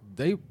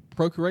 They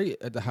procreate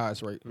at the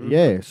highest rate.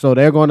 Yeah, so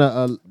they're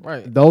gonna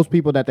Right. those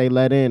people that they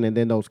let in, and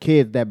then those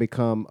kids that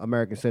become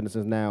American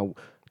citizens now,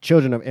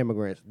 children of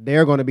immigrants,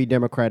 they're going to be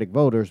Democratic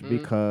voters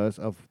because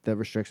of the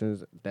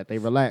restrictions that they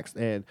relaxed,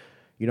 and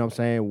you know what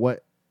I'm saying,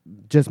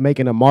 just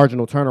making a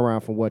marginal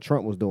turnaround from what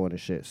Trump was doing and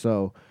shit.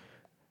 So,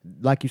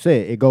 like you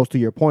said, it goes to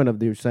your point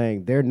of you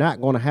saying they're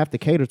not going to have to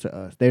cater to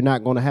us. They're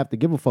not going to have to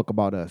give a fuck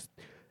about us.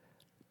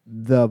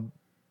 The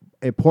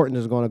importance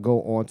is going to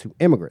go on to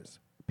immigrants.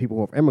 People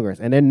who are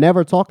immigrants, and they're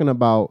never talking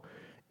about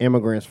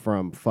immigrants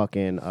from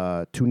fucking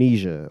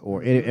Tunisia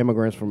or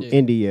immigrants from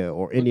India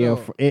or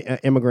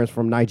immigrants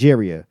from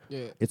Nigeria.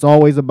 Yeah. It's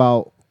always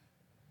about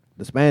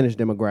the Spanish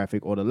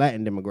demographic or the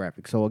Latin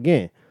demographic. So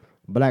again,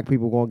 black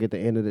people going to get the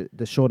end of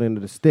the short end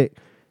of the stick.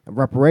 And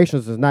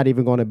reparations is not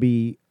even going to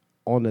be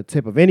on the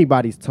tip of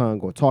anybody's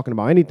tongue or talking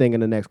about anything in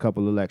the next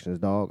couple of elections,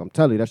 dog. I'm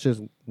telling you, that's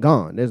just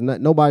gone.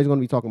 Nobody's going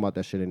to be talking about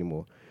that shit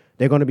anymore.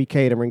 They're going to be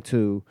catering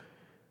to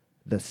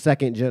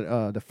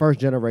the first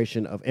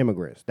generation of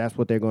immigrants. That's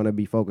what they're going to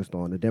be focused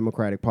on, the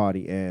Democratic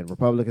Party. And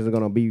Republicans are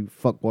going to be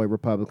fuckboy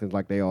Republicans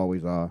like they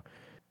always are.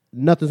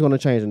 Nothing's going to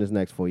change in this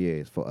next 4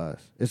 years for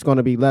us. It's going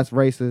to be less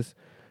racist.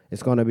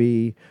 It's going to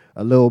be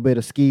a little bit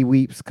of ski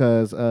weeps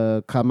because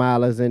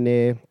Kamala's in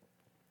there.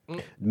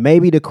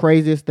 Maybe the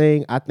craziest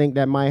thing I think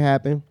that might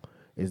happen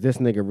is this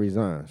nigga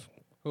resigns.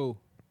 Who?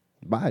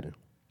 Biden.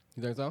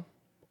 You think so?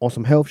 On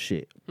some health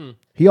shit.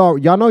 Y'all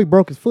know he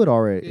broke his foot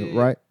already,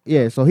 right?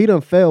 Yeah, so he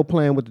done failed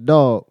playing with the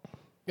dog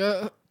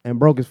Yeah. and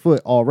broke his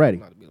foot already.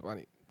 Not to be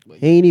funny. But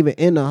He ain't even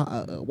in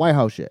the White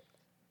House yet.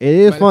 It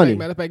is funny.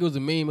 Matter of fact, it was a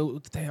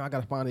meme. Damn, I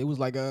gotta find it. It was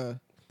like it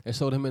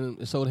showed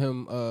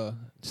him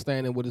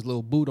standing with his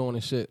little boot on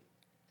and shit.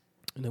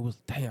 And it was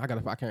damn, I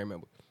can't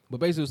remember. But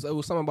basically, it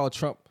was something about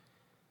Trump.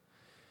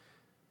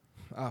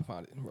 I'll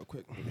find it real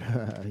quick.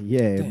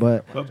 Yeah,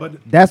 but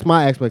But that's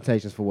my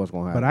expectations for what's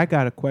going to happen. But I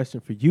got a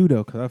question for you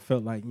though, because I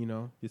felt like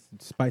just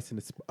spicing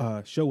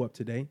the show up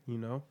today.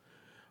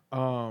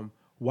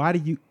 Why do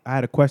you?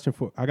 I got a question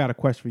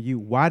for you.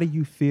 Why do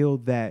you feel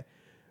that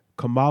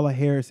Kamala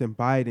Harris and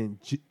Biden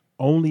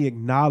only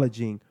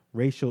acknowledging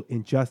racial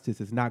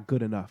injustice is not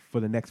good enough for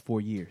the next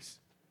 4 years?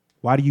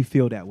 Why do you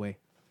feel that way?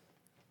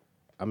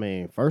 I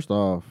mean, first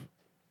off,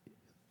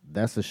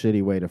 that's a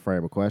shitty way to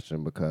frame a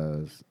question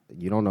because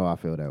you don't know I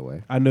feel that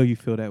way. I know you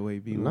feel that way,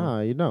 B.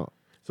 Nah, you don't.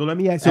 So let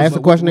me ask Ask the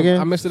question again.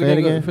 I missed it Say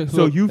again.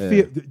 So you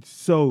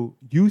so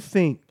you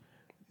think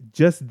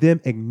just them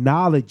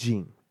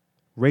acknowledging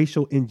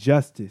racial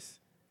injustice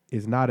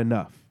is not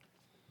enough?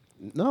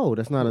 No,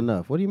 that's not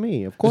enough. What do you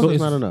mean? Of course, it's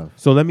not enough.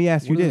 So let me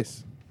ask you What is-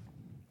 this,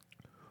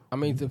 I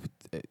mean,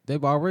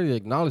 they've already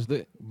acknowledged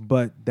it.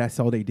 but that's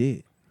all they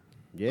did.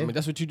 Yeah. I mean,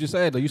 that's what you just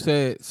said. Though you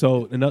said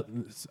So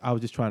I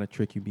was just trying to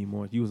trick you, B.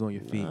 More. You was on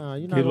your feet. Nah,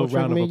 you're Give not a gonna little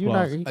round trick of me.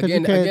 applause. You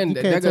can't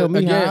again, tell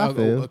me how I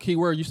feel. a key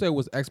word you said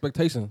was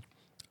expectation.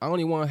 I don't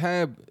even want to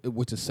have,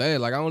 which is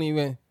sad. Like I don't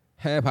even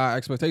have high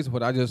expectations,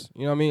 but I just,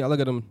 you know what I mean. I look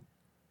at them,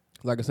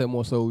 like I said,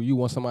 more so you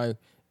want somebody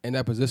in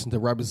that position to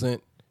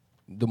represent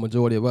the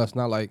majority of us,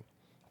 not like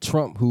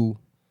Trump who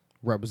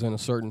represent a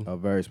certain. A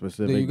very There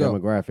specific you go.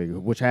 demographic,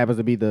 which happens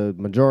to be the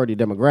majority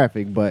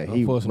demographic, but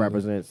he Unfortunately.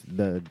 represents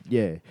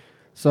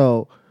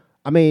So,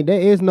 I mean, there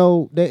is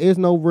no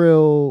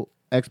real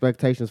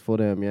expectations for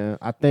them. Yeah,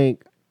 I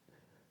think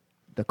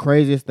the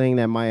craziest thing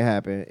that might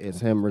happen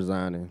is him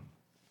resigning,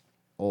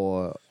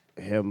 or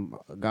him,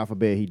 God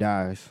forbid, he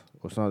dies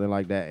or something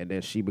like that, and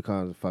then she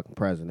becomes a fucking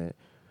president,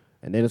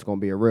 and then it's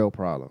gonna be a real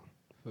problem.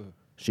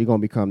 She gonna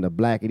become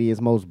the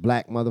most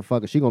black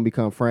motherfucker. She gonna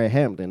become Fred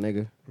Hampton,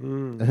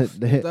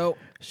 nigga. So,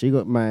 She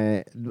go,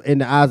 man, in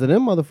the eyes of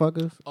them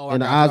motherfuckers, I in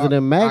the got eyes you. of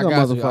them MAGA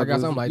motherfuckers. I got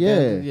something like yeah.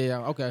 that. Yeah,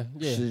 okay.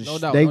 Yeah, no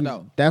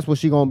doubt. That's what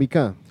she gonna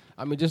become.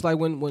 I mean, just like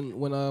when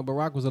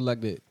Barack was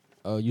elected,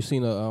 you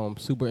seen a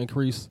super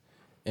increase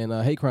in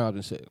hate crimes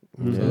and shit.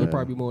 So it'll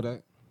probably be more of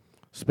that.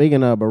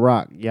 Speaking of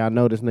Barack, y'all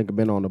know this nigga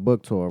been on the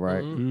book tour,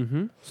 right?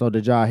 Mm-hmm. So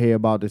did y'all hear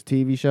about this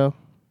TV show?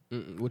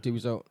 What TV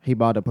show? He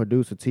about to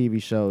produce a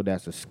TV show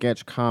that's a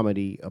sketch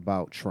comedy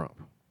about Trump.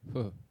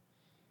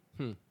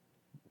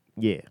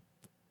 Yeah.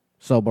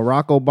 So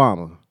Barack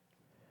Obama,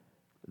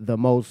 the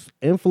most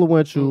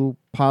influential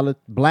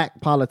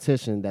black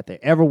politician that there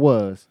ever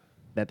was,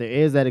 that there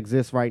is, that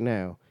exists right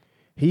now,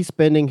 he's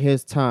spending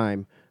his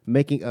time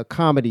making a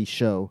comedy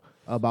show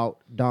about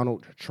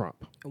Donald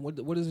Trump. And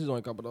what is his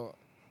joint coming on?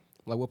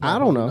 Like what? I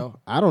platform, don't you know.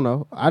 I don't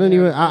know. I didn't Yeah,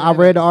 even. I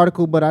read the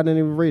article, but I didn't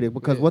even read it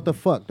because what the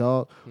fuck,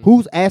 dog?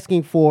 Who's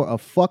asking for a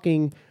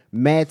fucking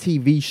Mad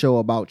TV show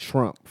about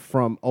Trump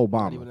from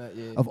Obama? even that,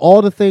 yeah. Of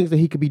all the things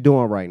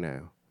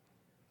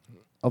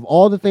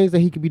that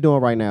he could be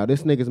doing right now,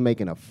 this nigga's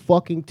making a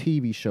fucking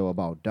TV show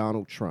about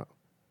Donald Trump.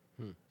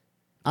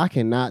 I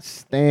cannot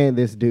stand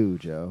this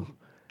dude, yo.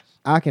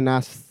 I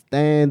cannot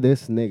stand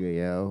this nigga,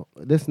 yo.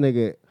 This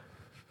nigga.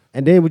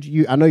 And then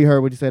I know you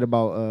heard what you said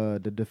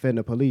about the Defend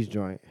the Police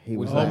joint. He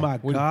was Oh like, my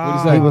what- God.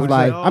 what he say? he was What'd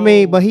like, No. I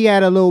mean, but he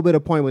had a little bit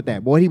of point with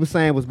that. But what he was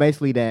saying was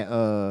basically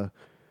that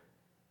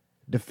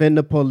Defend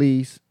the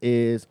Police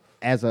is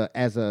as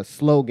a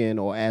slogan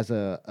or as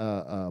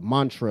a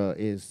mantra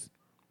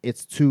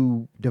it's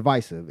too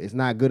divisive. It's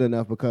not good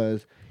enough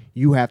because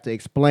you have to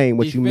explain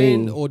what you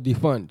mean. Defend or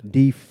defund?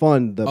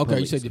 Defund the Okay,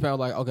 police. you said defund.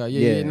 Like okay,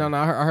 yeah. Yeah. No,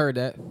 I heard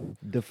that.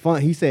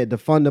 He said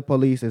defund the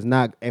police is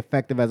not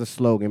effective as a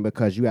slogan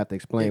because you have to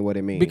explain what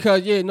it means.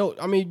 Because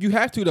I mean you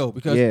have to though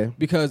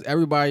because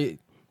everybody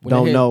when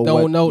don't they know.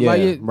 don't know yeah,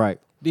 like it. right.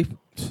 People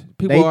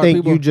They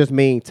think you just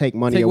mean take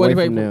money take away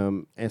money from from-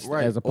 them as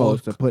right.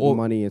 opposed to putting or-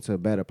 money into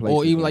better places.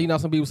 or even like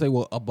some people say,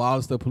 well,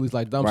 abolish the police,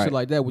 like dumb Right. shit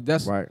like that. Well,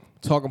 that's Right.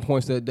 talking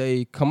points that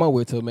they come up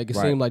with to make it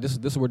Right. seem like this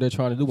is what they're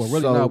trying to do. When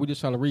really So- not, we're just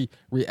trying to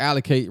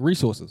reallocate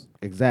resources.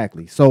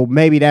 Exactly. So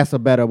maybe that's a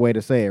better way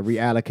to say it.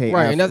 Reallocate.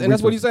 Right, and that's what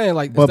resources. he's saying.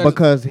 Like, But instead of-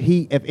 because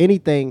if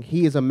anything,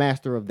 he is a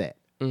master of that.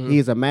 He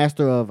is a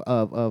master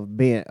of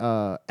being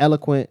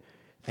eloquent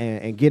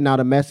and getting out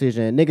a message.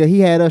 And nigga, he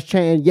had us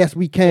chanting, "Yes,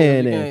 we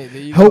can," Yeah, and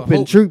there you hope go.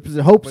 and troops,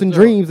 hopes and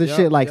sure. dreams and Yup,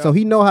 shit. Like, so yup.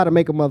 he know how to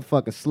make a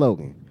motherfucking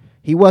slogan.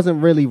 He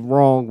wasn't really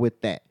wrong with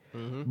that.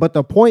 But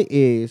the point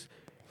is,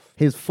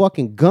 his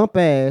fucking gump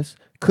ass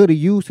could have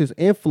used his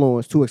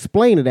influence to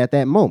explain it at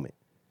that moment.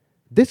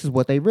 This is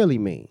what they really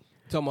mean.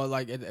 talking about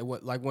like at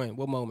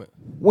what moment?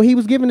 When he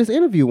was giving this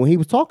interview, when he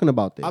was talking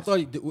about this. I thought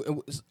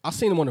I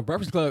seen him on the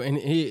Breakfast Club and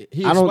he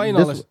I don't. explained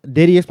all this.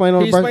 Did he explain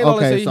on He the Breakfast? explained all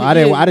this. Okay, so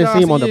I didn't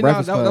see him on the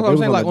Breakfast That's Club. what It I'm was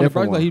saying. on Like a on the different Breakfast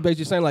Club, one. he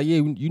basically saying like, yeah,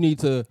 you need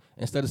to,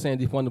 instead of saying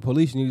defund the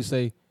police, you need to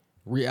say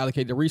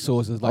reallocate the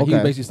resources. Like he was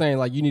Okay. basically saying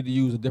like you need to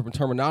use a different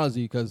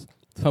terminology because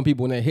some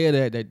people when they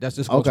hear that's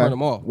just gonna Okay. turn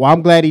them off. Well,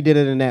 I'm glad he did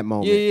it in that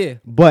moment. Yeah.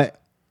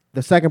 But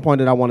the second point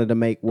that I wanted to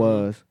make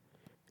was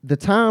the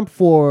time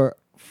for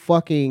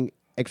fucking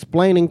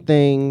explaining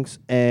things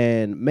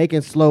and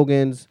making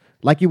slogans,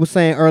 like you were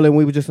saying earlier when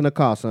we were just in the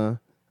car, son,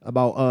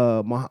 about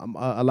I'm not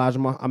Elijah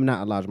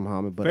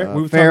Muhammad, but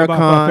We were talking about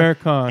Farrakhan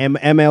Farrakhan. and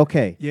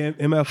MLK. Yeah,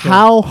 MLK.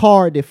 How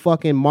hard did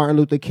fucking Martin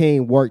Luther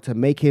King work to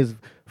make his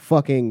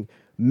fucking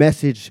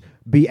message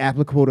be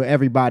applicable to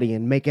everybody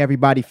and make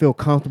everybody feel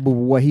comfortable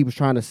with what he was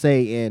trying to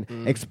say and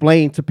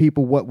explain to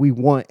people what we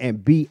want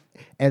and be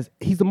as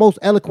he's the most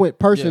eloquent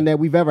person Yeah. that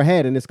we've ever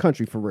had in this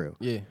country for real.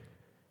 Yeah.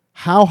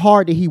 How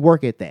hard did he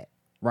work at that,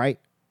 right?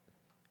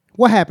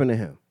 What happened to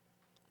him?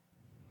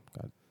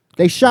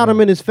 They shot him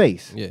in his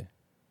face. Yeah.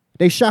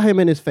 They shot him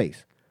in his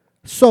face.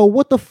 So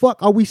what the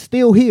fuck are we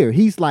still here?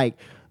 He's like,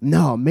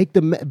 no,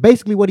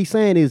 basically what he's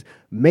saying is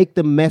make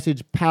the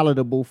message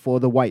palatable for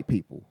the white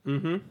people.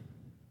 Mm-hmm.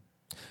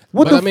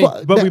 What But the I mean-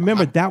 fuck? But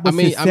remember, that was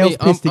his sales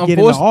pitch to get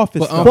in the unfortunately-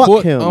 office. But though.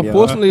 Fuck him, yo.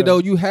 unfortunately, though,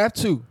 you have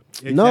to.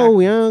 No,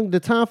 young, the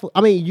time for.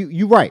 I mean,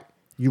 you right.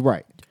 You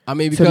right. I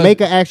mean, To because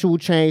make an actual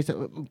change.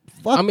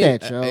 Fuck I mean,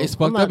 that, yo. it's I'm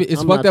fucked not- up.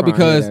 It's I'm fucked not up trying to hear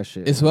because that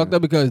shit, it's fucked man.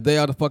 up because they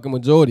are the fucking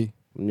majority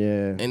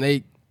Yeah. and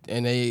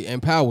they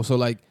empower. So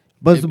like,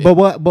 But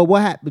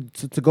what happened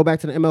to go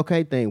back to the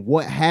MLK thing?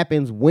 What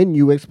happens when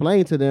you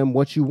explain to them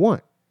what you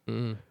want?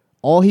 Mm-hmm.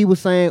 All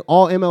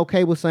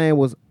MLK was saying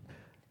was,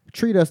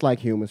 treat us like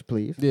humans,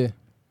 please. yeah.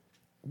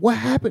 What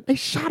happened? They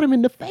shot him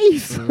in the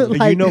face. And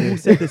Like, you know who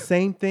said the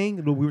same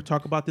thing? We were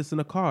talking about this in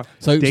the car.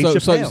 So Dave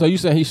Chappelle. so you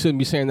saying he shouldn't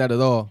be saying that at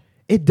all?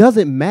 it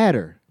doesn't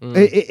matter.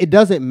 It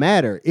doesn't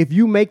matter. If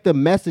you make the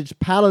message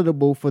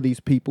palatable for these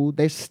people,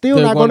 they're still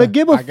They're not going to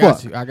give a I got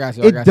fuck. you. I got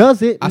you. It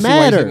doesn't I see why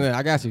you're matter. saying that.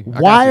 I got you.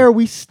 Why are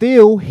we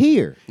still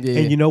here? Yeah.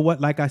 And you know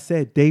what? Like I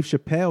said, Dave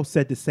Chappelle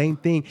said the same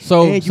thing.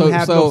 So- and you so-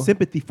 have so- no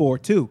sympathy for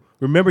it too.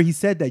 Remember, he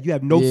said that you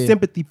have no Yeah.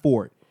 sympathy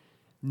for it.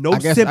 No I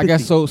guess. sympathy. I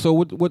guess. So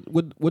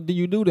what do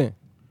you do then?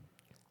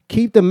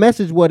 Keep the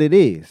message what it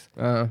is.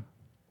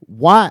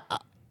 Why?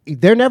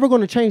 They're never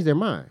going to change their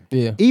mind.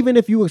 Yeah. Even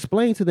if you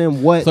explain to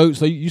them what.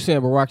 So you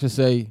saying Barack should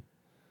say?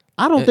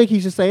 I don't think he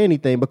should say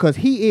anything because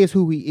he is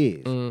who he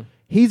is.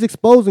 He's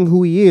exposing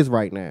who he is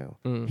right now.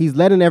 He's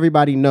letting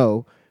everybody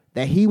know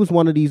that he was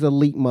one of these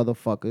elite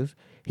motherfuckers.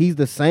 He's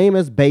the same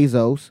as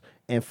Bezos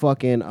and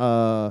fucking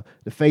the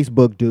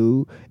Facebook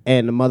dude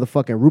and the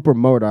motherfucking Rupert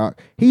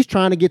Murdoch. He's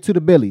trying to get to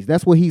the billies.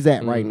 That's where he's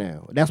at right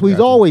now. That's where he's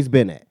always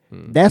been at.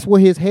 That's where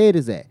his head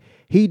is at.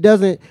 He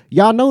doesn't.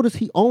 Y'all notice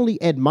he only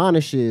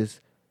admonishes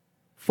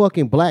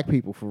fucking black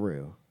people for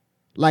real.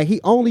 Like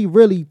he only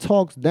really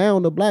talks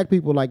down to black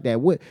people like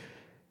that. What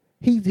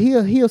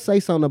he'll say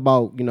something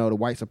about, you know, the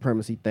white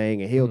supremacy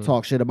thing, and he'll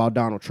talk shit about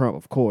Donald Trump.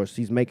 Of course,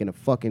 he's making a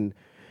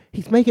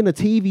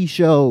TV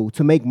show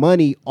to make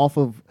money off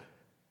of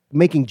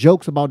making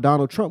jokes about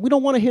Donald Trump. We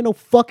don't want to hear no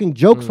fucking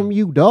jokes from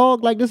you,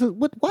 dog. Like this is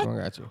what? I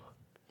got you.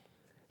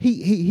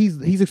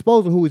 He's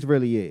exposing who he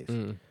really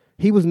is.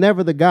 He was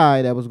never the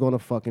guy that was gonna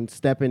fucking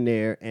step in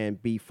there and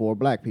be for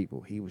black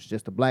people. He was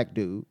just a black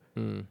dude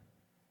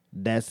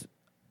that's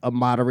a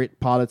moderate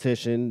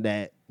politician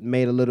that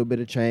made a little bit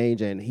of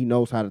change, and he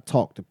knows how to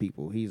talk to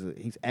people. He's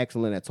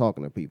excellent at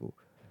talking to people.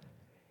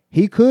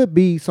 He could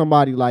be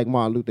somebody like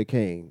Martin Luther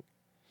King.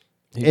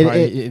 He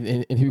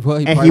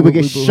would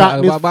get shot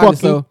in his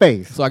fucking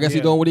face. So I guess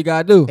he's doing what he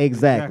gotta do.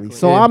 Exactly. Exactly.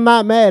 So Yeah. I'm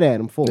not mad at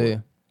him for Yeah.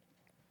 it.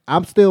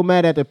 I'm still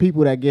mad at the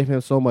people that give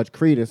him so much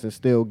credence and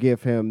still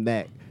give him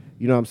that.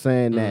 You know what I'm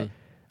saying? That,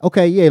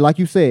 okay, yeah, like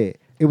you said,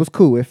 it was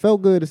cool. It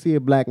felt good to see a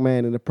black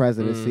man in the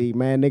presidency.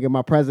 Man, nigga,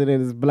 my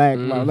president is black.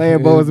 My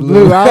Lambo is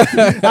blue.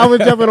 I was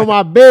jumping on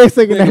my bed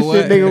singing that Nigga,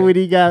 shit, what? nigga, when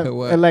he got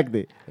What?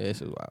 elected. Yeah,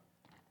 this is wild.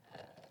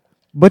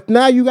 But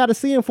now you got to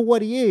see him for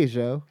what he is,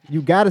 yo.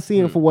 You got to see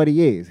him for what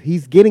he is.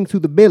 He's getting to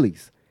the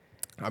billies.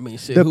 I mean,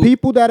 shit. The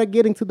people that are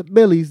getting to the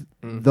billies,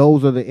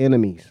 those are the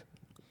enemies.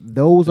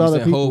 Those are the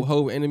people.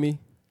 Hove enemy.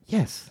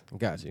 Yes.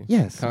 Got you.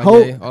 Yes.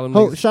 Kanye, all them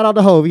niggas. Shout out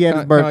to Hove. He had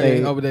his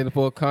birthday. Kanye, over there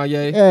before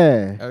Kanye.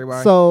 Yeah.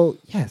 Everybody. So,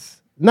 yes.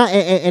 Not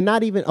and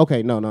not even,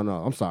 okay, no.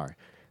 I'm sorry.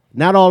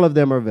 Not all of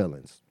them are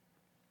villains.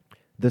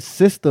 The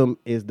system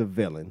is the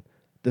villain.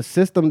 The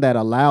system that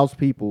allows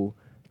people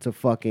to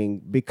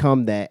fucking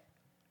become that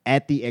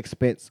at the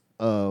expense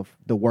of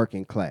the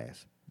working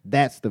class.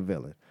 That's the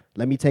villain.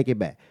 Let me take it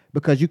back.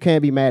 Because you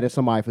can't be mad at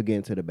somebody for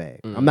getting to the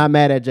bag. I'm not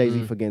mad at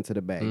Jay-Z for getting to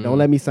the bag. Don't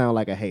let me sound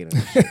like a hater.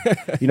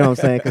 You know what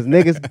I'm saying? Because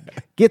niggas,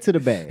 get to the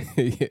bag.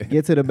 Yeah.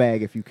 Get to the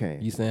bag if you can.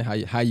 You saying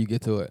how you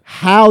get to it?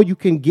 How you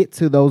can get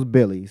to those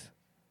billies,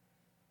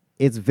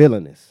 it's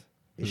villainous.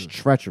 It's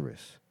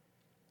treacherous.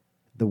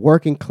 The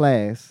working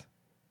class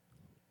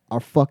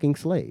are fucking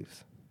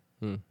slaves.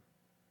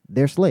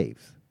 They're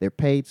slaves. They're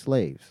paid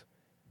slaves.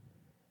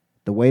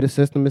 The way the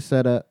system is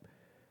set up,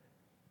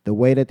 the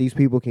way that these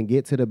people can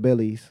get to the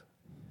billies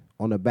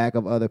on the back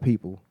of other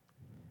people.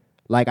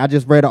 Like, I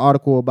just read an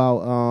article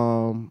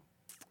about,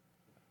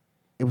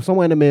 it was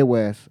somewhere in the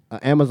Midwest, an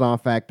Amazon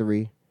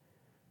factory,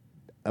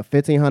 a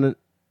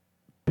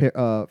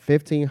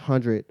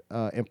 1,500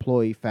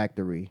 employee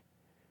factory.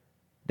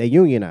 They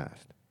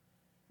unionized.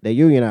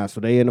 So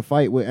they in a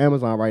fight with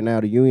Amazon right now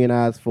to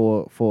unionize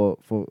for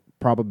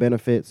proper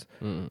benefits,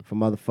 for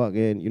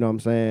motherfucking, you know what I'm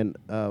saying,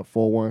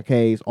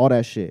 401ks, all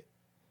that shit.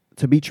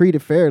 To be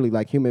treated fairly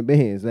like human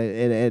beings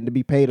and to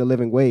be paid a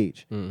living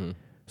wage.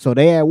 So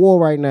they at war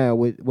right now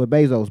with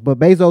Bezos. But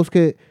Bezos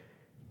could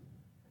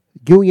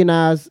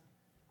unionize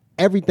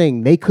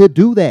everything. They could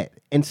do that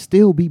and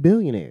still be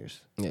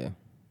billionaires. Yeah.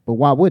 But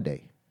why would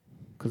they?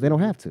 Because they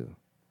don't have to.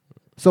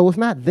 So it's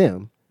not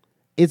them.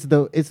 It's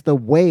the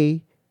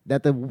way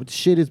that the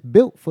shit is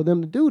built for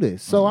them to do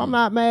this. So I'm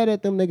not mad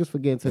at them niggas for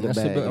getting to the That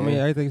shit bag. I mean,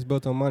 everything's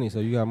built on money. So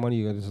you got money,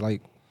 you can just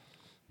like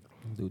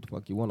do what the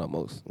fuck you want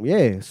almost.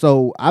 Yeah.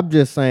 So I'm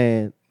just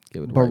saying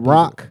Give it to the right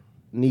Barack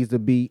needs to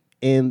be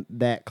in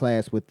that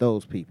class with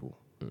those people.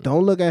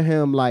 Don't look at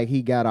him like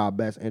he got our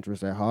best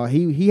interests at heart.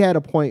 He had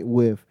a point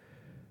with,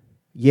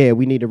 yeah,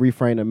 we need to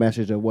reframe the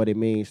message of what it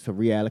means to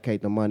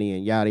reallocate the money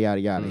and yada, yada,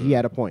 yada. He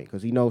had a point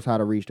because he knows how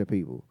to reach the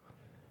people.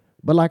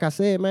 But like I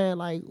said, man,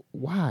 like,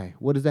 why?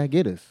 What does that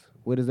get us?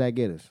 Where does that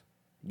get us?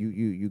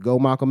 You go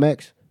Malcolm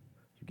X,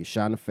 you get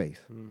shot in the face.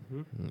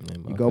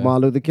 You go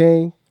Martin Luther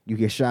King, you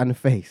get shot in the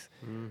face.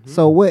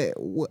 So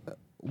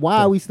why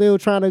are we still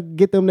trying to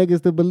get them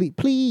niggas to believe?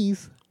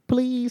 Please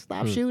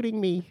stop shooting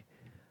me.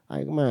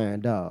 Like,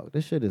 man, dog,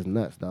 this shit is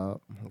nuts, dog.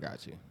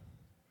 Got you.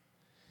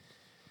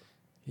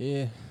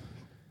 Yeah.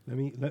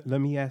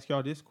 Let me ask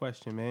y'all this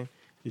question, man.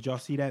 Did y'all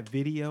see that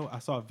video? I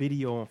saw a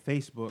video on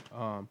Facebook.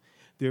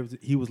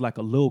 He was like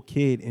a little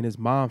kid, and his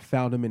mom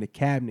found him in the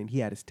cabinet. He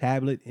had his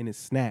tablet and his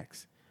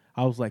snacks.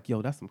 I was like,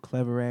 yo, that's some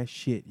clever ass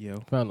shit, yo.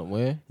 Found them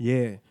where?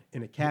 Yeah,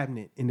 in a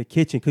cabinet in the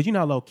kitchen, cause you know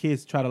how little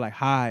kids try to like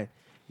hide.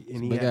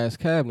 And he Big had- ass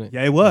cabinet.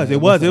 Yeah, it was. I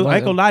ain't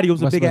gonna lie to you, it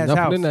was a Must big have ass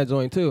nothing house. in that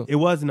joint too. It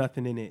was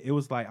nothing in it. It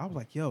was like I was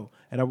like, yo,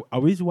 and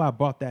a reason why I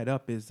brought that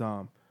up is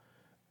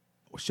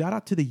shout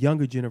out to the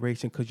younger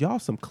generation because y'all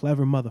some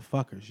clever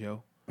motherfuckers,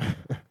 yo.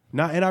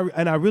 And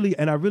I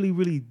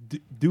really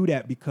do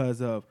that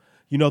because of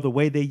the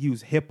way they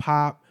use hip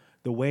hop,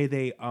 the way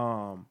they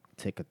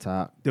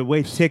TikTok. the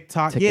way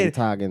TikTok,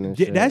 TikToking and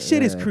shit. that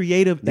shit is yeah.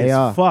 creative They as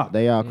are. fuck.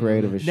 They are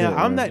creative as shit. Now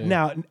I'm man.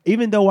 not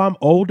even though I'm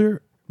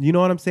older, you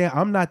know what I'm saying?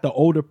 I'm not the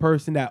older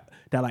person that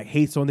like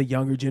hates on the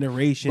younger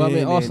generation. But I mean,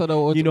 and- also,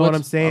 though, you know what I'm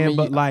what's- saying? I mean,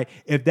 but like,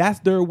 if that's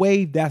their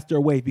wave, that's their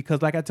wave.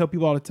 Because like I tell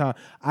people all the time,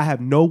 I have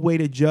no way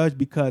to judge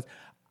because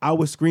I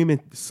was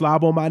screaming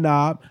 "slob on my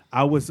knob."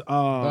 I was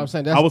I'm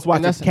saying I was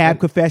watching Cab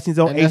Confessions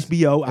on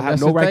HBO. I have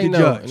no right to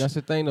judge. And that's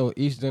the thing, though.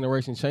 Each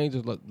generation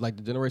changes. Like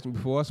the generation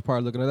before us,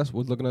 probably looking at us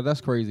was looking at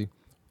us crazy.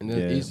 And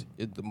then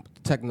the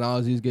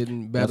technology is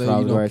getting better. what I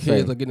was gonna Kids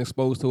say. are getting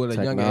exposed to it at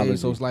a young age.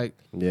 So it's like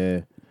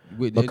Yeah.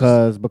 they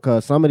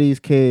Because some of these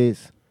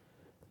kids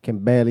can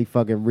barely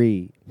fucking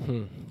read,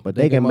 but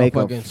they can make a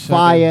motherfucking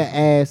fire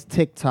ass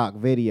TikTok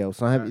video.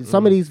 So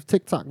some of these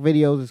TikTok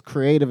videos is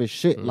creative as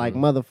shit. Like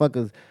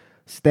motherfuckers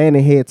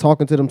standing here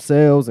talking to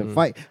themselves and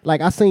fight. Like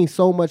I seen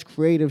so much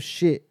creative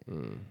shit.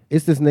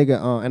 It's this nigga,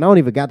 and I don't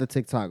even got the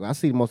TikTok. I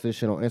see most of this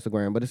shit on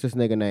Instagram, but it's this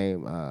nigga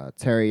named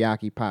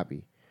Teriyaki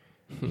Poppy.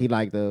 He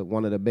like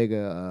one of the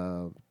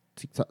bigger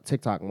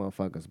TikTok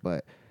motherfuckers,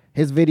 but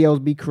his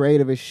videos be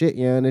creative as shit,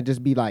 and it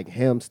just be like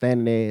him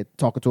standing there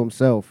talking to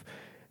himself.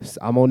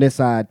 I'm on this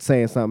side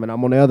saying something, and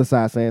I'm on the other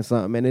side saying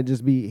something, and it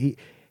just be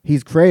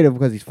he's creative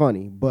because he's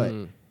funny, but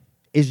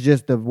it's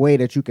just the way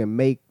that you can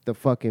make the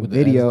fucking With the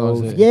edits,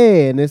 videos, I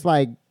yeah, and it's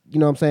like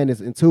what I'm saying,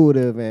 it's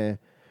intuitive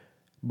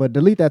but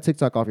delete that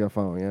TikTok off your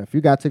phone, yeah. If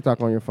you got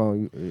TikTok on your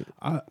phone,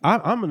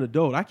 I'm an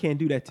adult. I can't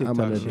do that TikTok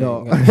I'm an shit.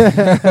 adult.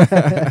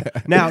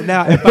 Now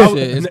if I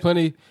shit, it's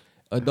plenty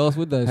adults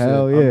with that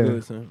Hell shit. yeah. I'm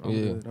good, son.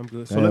 I'm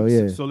good. So Hell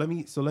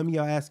yeah. let me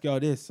ask y'all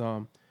this.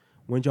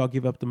 When y'all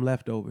give up them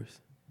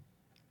leftovers?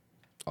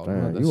 Oh,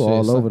 Man, that you shit,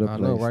 all over the I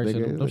know, place, right?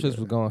 nigga. Shit, them shits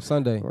was going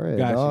Sunday. Right,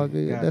 Got you, dog.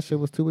 got That you. shit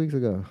was 2 weeks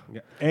ago.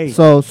 Hey,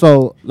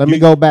 So let me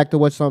go back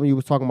to something you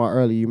was talking about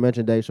earlier. You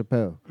mentioned Dave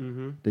Chappelle.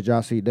 Mhm. Did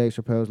y'all see Dave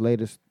Chappelle's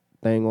latest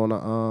thing on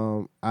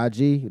the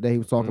IG that he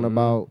was talking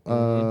about?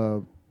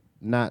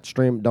 Don't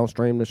stream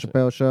the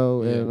Chappelle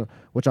show. Yeah. And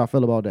what y'all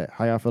feel about that?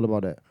 How y'all feel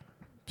about that?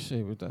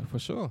 Shit, with that for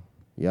sure.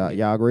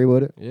 Y'all agree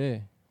with it? Yeah.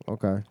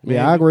 Okay. Man,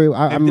 Yeah, I agree.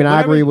 I if mean, I whatever-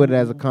 agree with it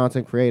as a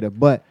content creator,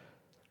 but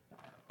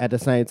at the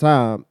same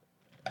time,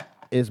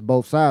 it's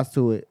both sides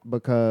to it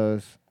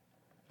because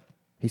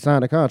he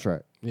signed a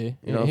contract. Yeah.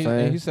 You know what I'm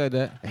saying? And he said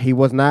that. He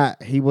was not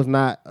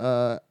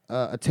a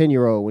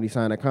 10-year-old when he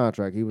signed a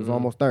contract. He was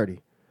almost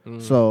 30.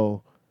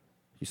 So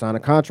you sign a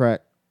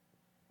contract,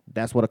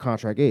 that's what a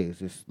contract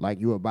is. It's like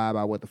you abide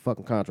by what the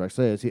fucking contract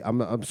says. I'm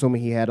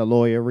assuming he had a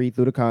lawyer read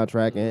through the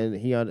contract and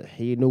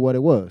he knew what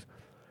it was.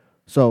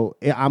 So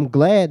I'm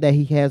glad that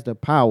he has the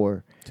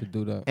power To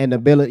do that. and the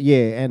ability,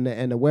 and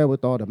the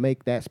wherewithal to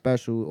make that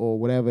special or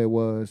whatever it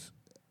was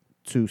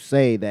to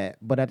say that.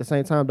 But at the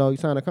same time, dog, you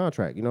signed a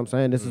contract. You know what I'm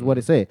saying? This is what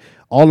it said.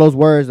 All those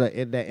words that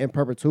in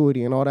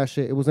perpetuity and all that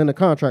shit, it was in the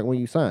contract when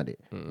you signed it.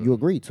 You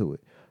agreed to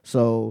it.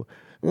 So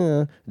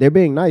they're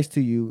being nice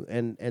to you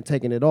and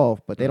taking it off,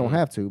 but they don't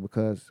have to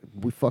because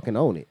we fucking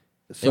own it.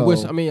 So And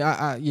which I mean,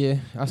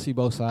 I see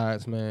both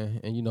sides, man.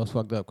 And it's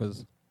fucked up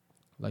because,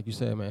 like you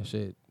said, man,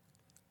 shit.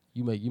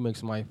 You make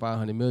somebody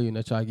 $500 million,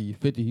 they try to give you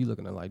 50. He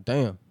looking at like,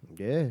 damn.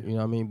 yeah, You know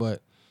what I mean?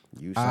 But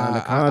you signed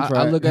a contract.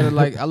 I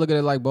look at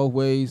it like both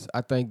ways. I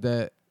think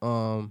that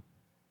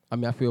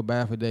I feel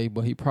bad for Dave,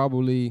 but he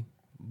probably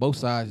both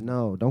sides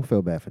No, don't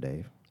feel bad for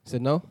Dave.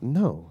 said no.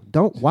 No,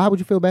 don't. Why would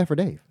you feel bad for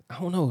Dave? I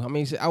don't know. I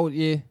mean, shit,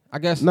 I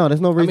guess. No,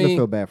 there's no reason to mean-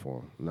 feel bad for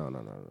him. No.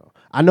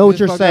 I know what Just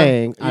you're fuck that.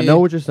 saying. I Yeah. know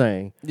what you're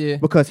saying. Yeah.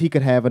 Because he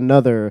could have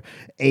another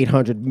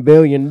 $800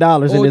 million in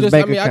Or his just,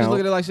 bank I mean, I just look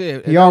at account. it like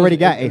shit. He already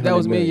got if that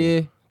was 800 me,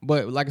 million. yeah.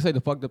 But like I said,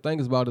 the fucked up thing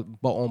is about it.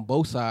 But on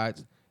both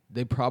sides,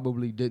 they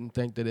probably didn't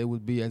think that it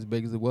would be as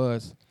big as it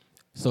was.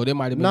 So they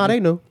might have been. Nah, they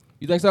knew.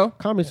 You think so?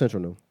 Comedy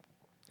Central knew.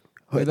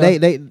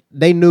 They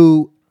They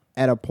knew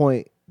at a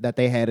point that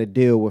they had a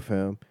deal with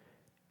him,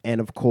 and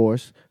of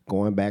course,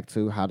 going back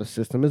to how the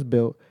system is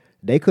built,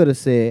 they could have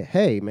said,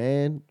 "Hey,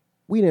 man,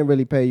 we didn't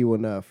really pay you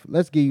enough.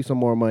 Let's give you some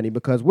more money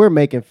because we're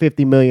making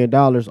 $50 million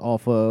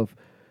off of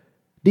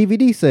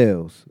DVD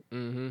sales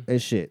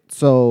and shit."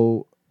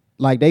 So,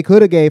 like, they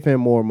could have gave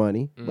him more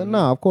money, but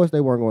no, of course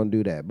they weren't going to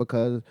do that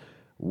because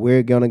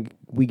we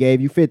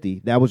gave you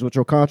 50. That was what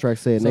your contract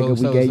said, nigga.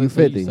 We gave you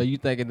 50. So you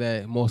thinking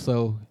that more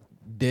so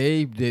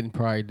Dave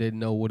probably didn't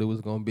know what it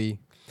was gonna be?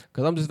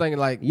 Because I'm just thinking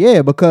like,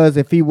 Yeah, because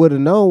if he would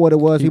have known what it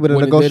was, he He would have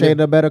would've did negotiated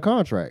it. a better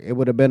contract. It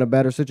would have been a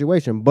better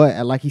situation.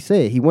 But like he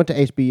said, he went to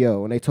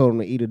HBO and they told him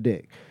to eat a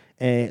dick.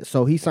 And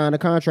so he signed a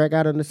contract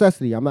out of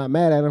necessity. I'm not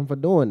mad at him for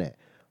doing that.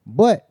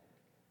 But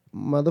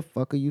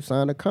motherfucker, you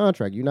signed a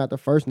contract. You're not the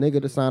first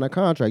nigga to sign a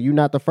contract. You're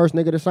not the first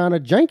nigga to sign a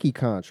janky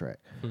contract.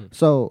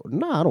 So,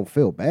 I don't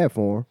feel bad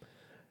for him.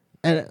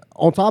 And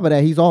on top of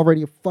that, he's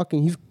already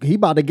he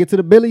about to get to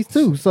the Billies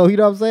too. So, you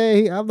know what I'm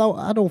saying?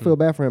 I don't feel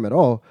bad for him at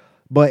all.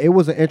 But it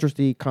was an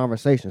interesting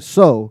conversation.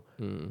 So,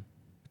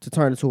 to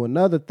turn it to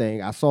another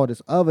thing, I saw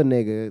this other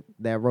nigga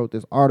that wrote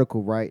this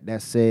article, right,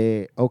 that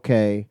said,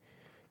 okay,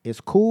 it's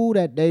cool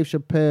that Dave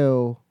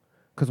Chappelle,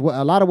 because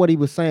a lot of what he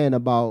was saying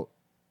about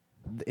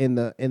in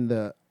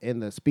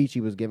the speech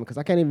he was giving, because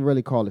I can't even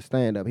really call it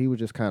stand up. He was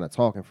just kind of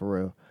talking for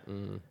real.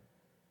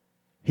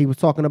 He was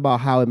talking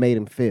about how it made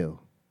him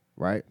feel,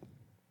 right?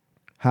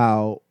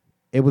 How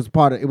it was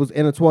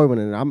intertwined,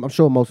 and I'm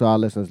sure most of our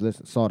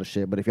listeners saw the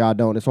shit, but if y'all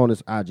don't, it's on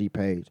his IG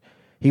page.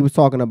 He was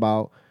talking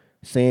about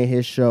seeing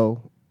his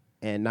show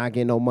and not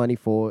getting no money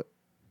for it.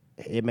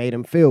 It made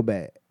him feel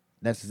bad.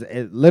 That's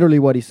literally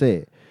what he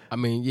said. I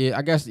mean, yeah,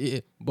 I guess,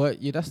 but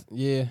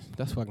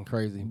that's fucking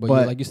crazy.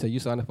 But like you said, you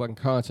signed a fucking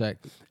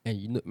contract,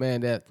 and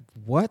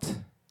what?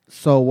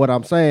 So what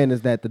I'm saying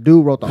is that the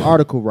dude wrote the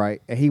article,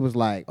 right, and he was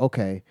like,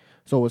 okay,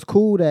 so it's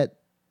cool that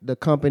the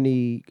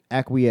company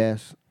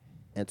acquiesced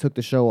and took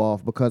the show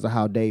off because of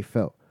how Dave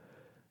felt,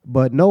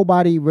 but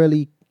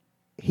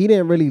he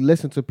didn't really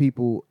listen to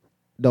people,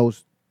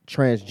 those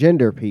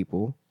transgender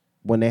people,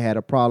 when they had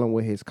a problem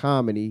with his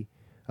comedy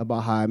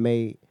about how it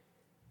made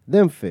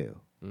them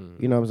feel.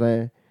 You know what I'm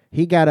saying?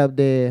 He got up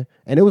there,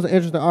 and it was an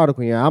interesting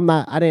article. Yeah,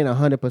 I didn't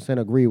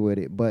 100% agree with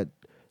it, but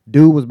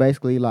dude was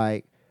basically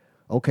like,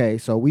 okay,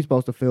 so we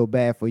supposed to feel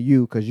bad for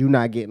you because you're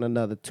not getting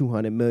another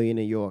 $200 million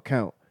in your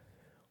account.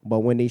 But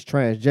when these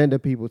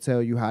transgender people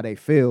tell you how they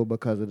feel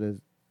because of the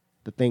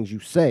things you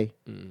say,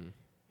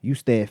 you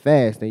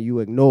steadfast and you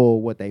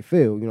ignore what they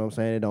feel. You know what I'm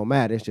saying? It don't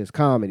matter. It's just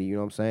comedy. You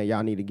know what I'm saying?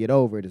 Y'all need to get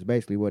over it is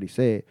basically what he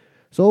said.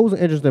 So it was an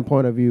interesting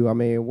point of view. I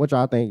mean, what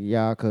y'all think,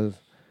 y'all? Because,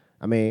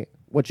 I mean,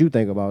 what you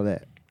think about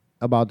that?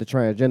 About the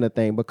transgender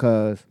thing?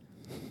 Because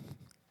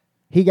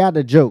he got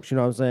the jokes, you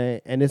know what I'm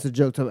saying? And it's a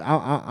joke to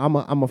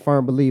I'm a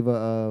firm believer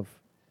of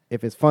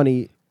if it's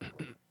funny,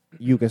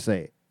 you can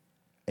say it.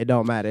 It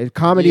don't matter.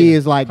 Comedy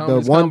is like the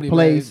one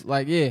place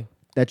like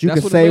that you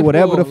can say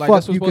whatever the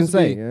fuck you can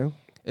say. You know?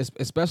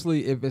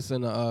 Especially if it's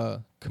in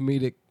a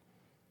comedic,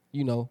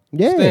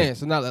 Yeah. stance.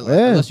 So not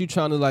unless you're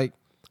trying to like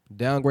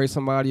downgrade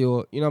somebody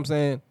or you know what I'm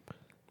saying.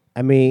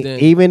 I mean,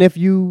 even if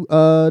you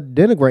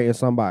denigrating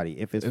somebody,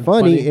 if it's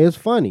funny, it's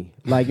funny.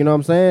 Like, you know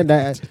what I'm saying?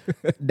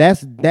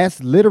 That's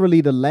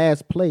literally the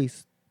last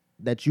place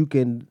that you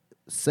can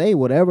say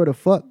whatever the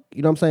fuck.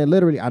 You know what I'm saying?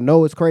 Literally, I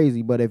know it's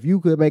crazy, but if you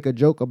could make a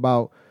joke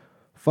about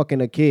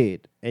fucking a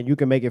kid and you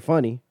can make it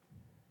funny,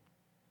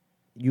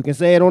 you can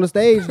say it on the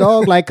stage,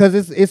 dog. Like, cause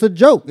it's a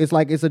joke. It's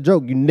like it's a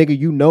joke. You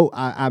nigga,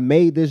 I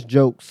made this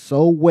joke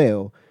so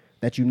well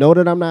that you know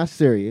that I'm not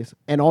serious,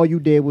 and all you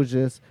did was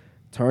just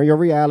turn your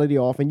reality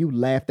off and you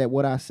laughed at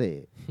what I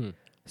said.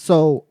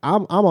 So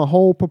I'm a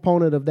whole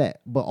proponent of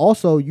that. But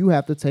also you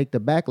have to take the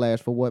backlash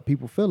for what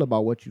people feel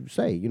about what you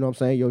say. You know what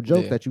I'm saying? Your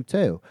jokes that you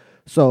tell.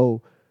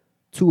 So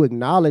to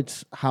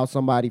acknowledge how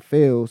somebody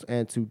feels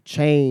and to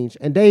change,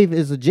 and Dave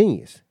is a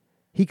genius.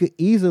 He could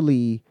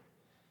easily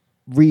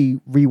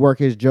rework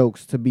his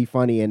jokes to be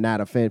funny and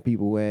not offend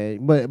people.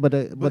 But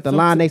the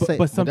line they say.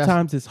 But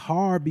sometimes it's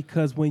hard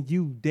because when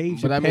you Dave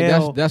Chappelle, but I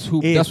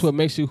mean that's what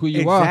makes you who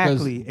you are.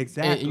 Exactly.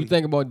 And you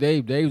think about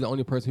Dave. Dave's the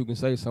only person who can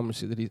say some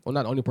shit that he's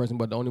not the only person,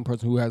 but the only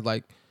person who has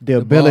like the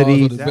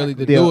ability to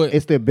do it.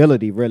 It's the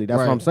ability, really. That's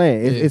what I'm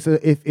saying. It's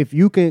if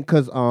you can,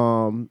 because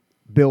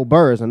Bill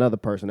Burr is another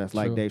person that's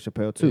like Dave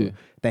Chappelle too,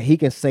 that he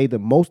can say the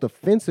most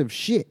offensive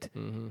shit,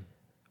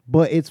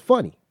 but it's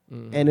funny.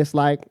 And it's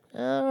like,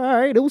 all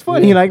right, it was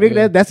funny.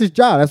 That's his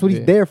job. That's what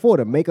he's there for,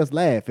 to make us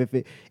laugh.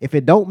 If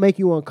it don't make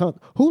you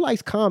uncomfortable, who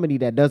likes comedy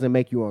that doesn't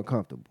make you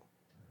uncomfortable?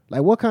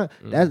 Like what kind?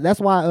 That's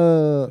why.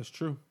 That's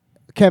true.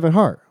 Kevin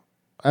Hart.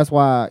 That's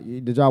why.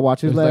 Did y'all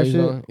watch his last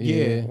shit?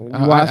 Yeah,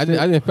 I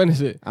didn't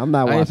finish it. I'm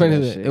not watching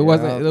that shit. It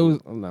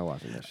wasn't. I'm not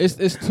watching that shit.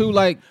 It's too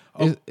like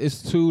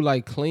it's too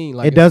like clean.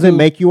 Like it doesn't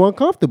make you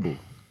uncomfortable.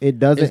 It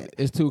doesn't.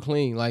 It's too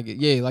clean. Like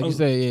you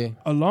said.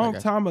 A long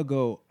time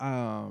ago.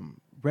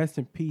 Rest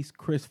in peace,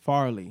 Chris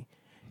Farley.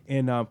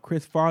 And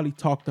Chris Farley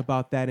talked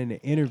about that in an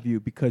interview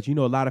because, a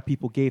lot of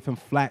people gave him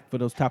flack for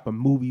those type of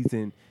movies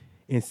and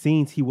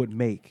scenes he would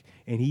make.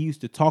 And he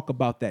used to talk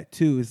about that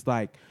too. It's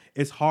like,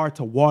 it's hard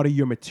to water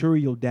your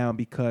material down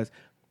because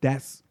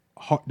that's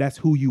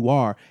who you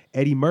are.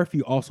 Eddie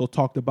Murphy also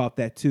talked about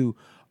that too,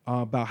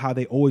 about how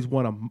they always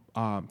want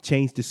to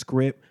change the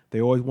script.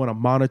 They always want to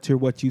monitor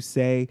what you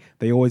say.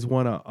 They always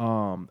want to,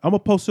 I'm going to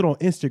post it on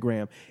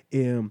Instagram.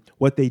 And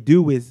what they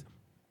do is,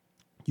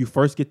 you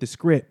first get the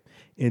script,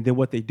 and then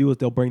what they do is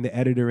they'll bring the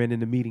editor in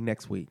the meeting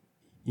next week.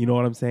 You know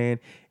what I'm saying?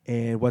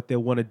 And what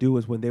they'll want to do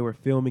is when they were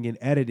filming and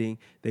editing,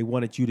 they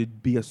wanted you to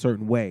be a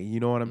certain way.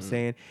 You know what I'm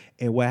saying?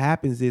 And what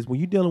happens is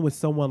when you're dealing with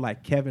someone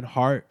like Kevin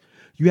Hart,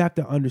 you have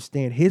to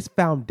understand his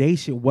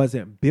foundation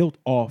wasn't built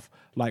off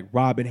like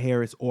Robin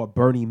Harris or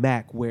Bernie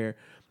Mac, where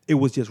it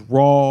was just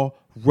raw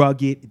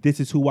rugged. This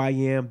is who I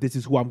am. This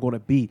is who I'm going to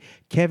be.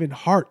 Kevin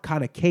Hart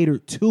kind of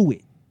catered to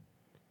it.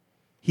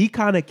 He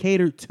kind of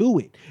catered to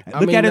it.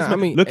 Look at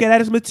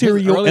his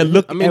material and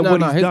look at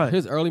what he's done.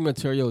 His early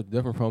material is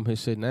different from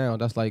his shit now.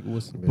 That's like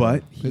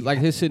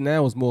his shit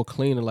now is more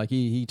cleaner. Like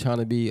he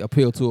trying to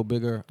appeal to a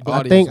bigger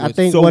audience. I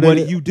think. So what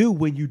do you do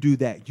when you do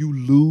that? You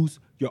lose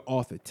your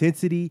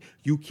authenticity.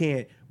 You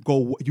can't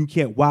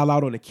wild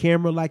out on the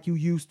camera like you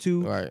used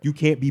to. Right. You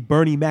can't be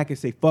Bernie Mac and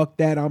say fuck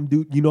that.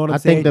 You know what I'm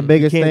saying? I think the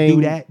biggest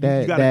thing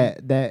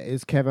that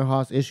is Kevin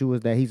Hart's issue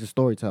is that he's a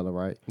storyteller,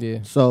 right?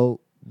 Yeah.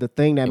 So the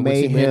thing that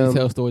made him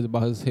tell stories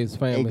about his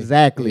family.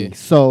 Exactly. Yeah.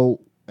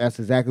 So that's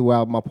exactly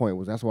where my point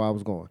was. That's where I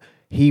was going.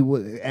 He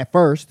was at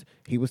first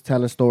he was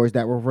telling stories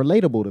that were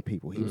relatable to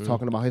people. He was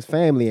talking about his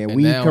family, and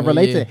we could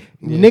relate to.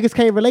 Niggas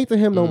can't relate to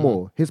him no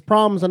more. His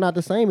problems are not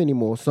the same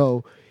anymore.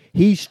 So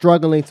he's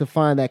struggling to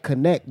find that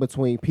connect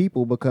between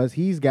people because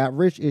he's got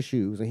rich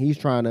issues and he's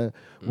trying to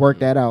work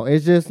that out.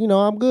 It's just,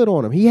 I'm good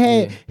on him.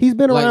 He's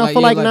been around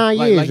for 9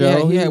 years,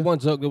 yo. He had one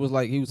joke that was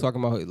like he was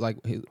talking about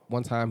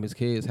one time his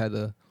kids had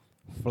to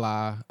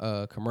fly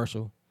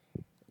commercial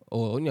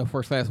or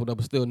first class, whatever,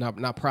 but still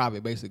not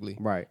private, basically.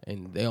 Right.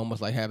 And they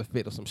almost like had a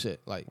fit or some shit.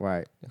 Like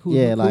right. Who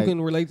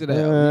can relate to that?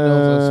 you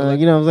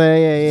know what I'm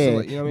saying? Yeah.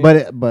 So, you know what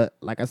I mean? But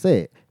like I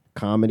said,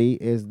 comedy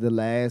is the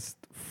last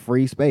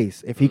free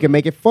space. If he can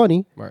make it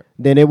funny,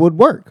 then it would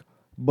work.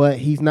 But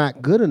he's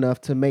not good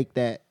enough to make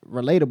that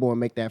relatable and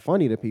make that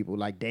funny to people.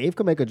 Like Dave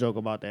could make a joke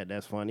about that.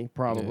 That's funny,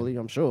 probably,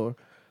 I'm sure.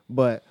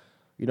 But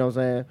you know what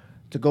I'm saying?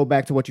 To go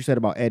back to what you said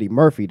about Eddie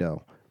Murphy,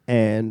 though,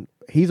 and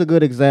he's a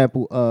good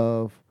example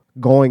of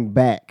going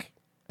back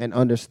and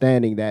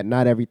understanding that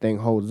not everything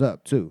holds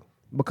up too.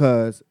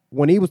 Because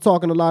when he was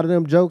talking a lot of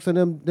them jokes and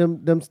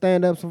them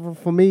stand-ups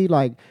for me,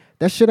 like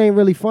that shit ain't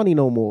really funny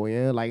no more.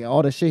 Yeah, like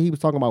all the shit he was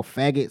talking about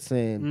faggots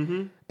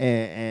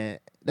and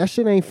that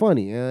shit ain't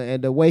funny.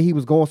 And the way he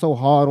was going so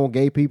hard on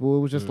gay people, it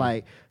was just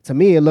like, to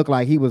me, it looked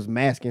like he was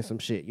masking some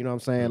shit. You know what I'm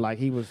saying? Like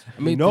he was.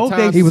 I mean, he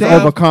was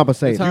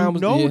overcompensating.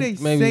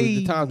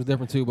 The times were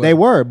different too. But they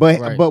were,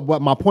 but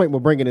what my point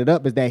with bringing it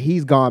up is that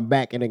he's gone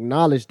back and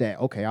acknowledged that,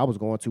 okay, I was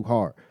going too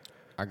hard.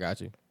 I got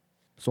you.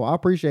 So I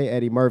appreciate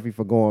Eddie Murphy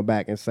for going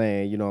back and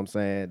saying, you know what I'm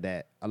saying,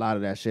 that a lot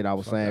of that shit I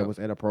was saying was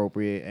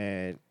inappropriate,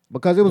 and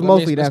because it was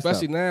mostly that stuff.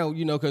 Especially now,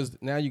 because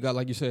now you got,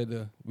 like you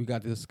said, we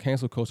got this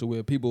cancel culture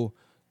where people,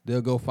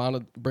 they'll go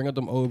bring up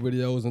them old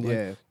videos and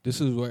like,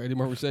 this is what Eddie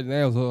Murphy said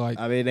now. So like,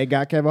 I mean, they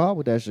got Kevin Hart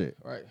with that shit.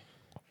 Right.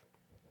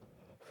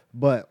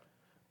 But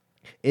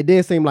it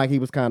did seem like he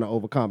was kind of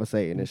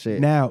overcompensating and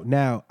shit.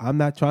 Now, I'm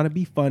not trying to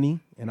be funny,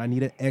 and I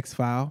need an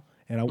X-file,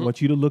 and I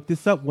want you to look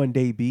this up one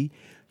day, B.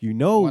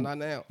 Why not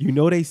now?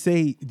 They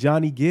say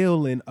Johnny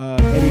Gill and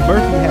Eddie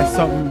Murphy has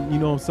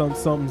something,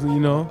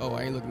 something. Oh,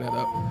 I ain't looking that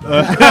up.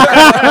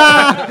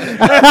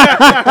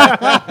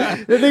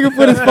 The nigga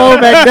put his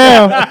phone back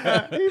down.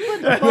 He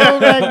put the phone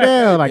back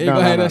down. Like, no,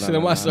 that shit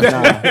in my show.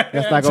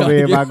 That's not gonna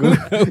be in my group.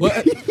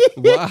 What?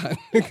 Why?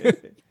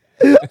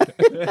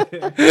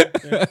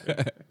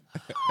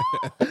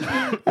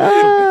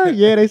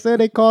 Yeah, they said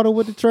they caught him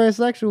with the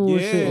transsexual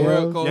shit.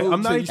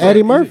 I'm not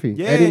Eddie Murphy.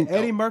 Yeah,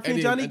 Eddie Murphy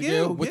and Johnny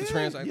Gill with the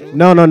transsexual.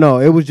 No.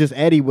 It was just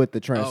Eddie with the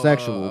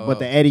transsexual, but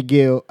the Eddie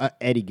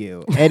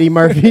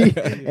Murphy.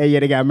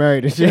 And they got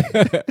married and shit.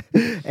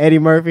 Eddie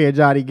Murphy and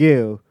Johnny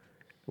Gill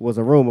was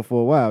a rumor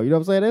for a while. You know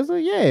what I'm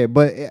saying?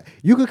 But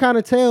you could kind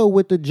of tell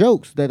with the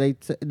jokes that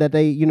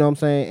they, you know what I'm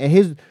saying,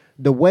 and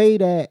the way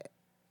that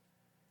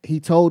he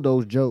told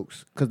those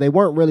jokes, because they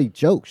weren't really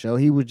jokes, yo.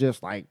 He was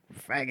just like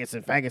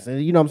faggots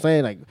and you know what I'm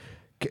saying? Like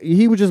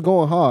he was just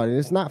going hard, and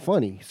it's not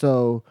funny.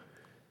 So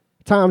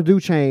times do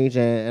change,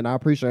 and I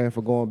appreciate him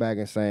for going back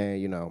and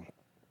saying,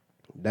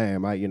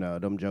 damn,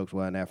 them jokes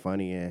wasn't that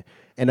funny.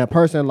 And a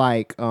person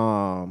like,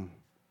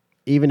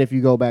 even if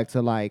you go back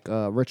to like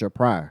Richard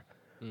Pryor,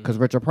 because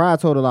Richard Pryor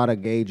told a lot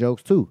of gay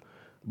jokes too.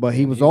 But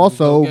he was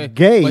also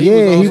gay.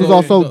 He was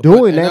also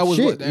doing that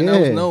shit. And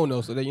that was known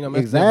though. So that,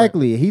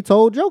 exactly. He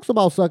told jokes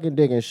about sucking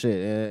dick and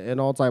shit and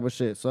all type of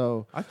shit.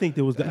 So I think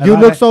there was you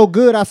look so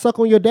good. I suck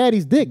on your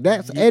daddy's dick.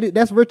 That's Eddie.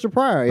 That's Richard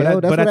Pryor. That's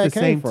but where at that the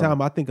came same from.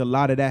 time, I think a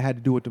lot of that had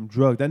to do with them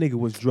drugs. That nigga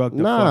was drugged.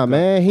 Nah,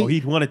 man.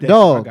 He wanted that.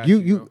 Dog, shit.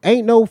 you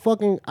ain't no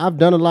fucking. I've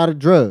done a lot of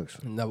drugs.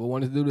 Never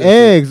wanted to do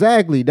that.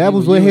 Exactly. That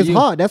was with his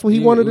heart. That's what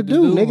he wanted to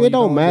do. Nigga, it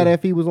don't matter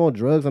if he was on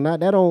drugs or not.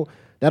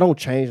 That don't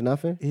change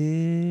nothing.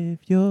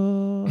 If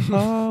your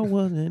heart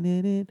wasn't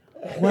in it,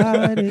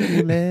 why did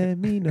you let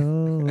me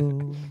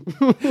know?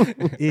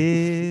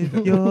 If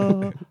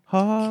your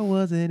heart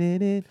wasn't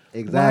in it,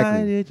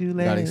 why did you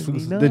let me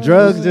know? The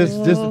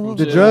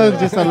drugs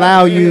just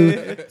allow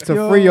you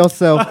to free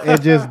yourself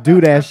and just do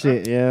that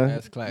shit. Yeah,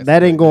 that's classic.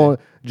 That ain't going.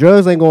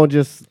 Drugs ain't going to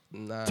just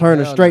turn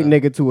a straight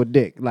nigga to a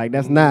dick. Like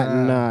that's not.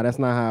 That's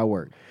not how it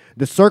works.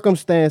 The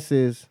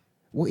circumstances.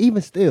 Well,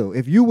 even still,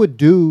 if you would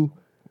do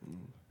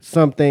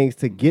some things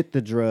to get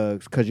the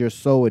drugs because you're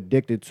so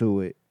addicted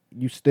to it,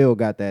 you still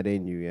got that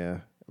in you, yeah.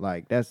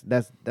 Like that's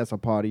a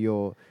part of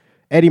your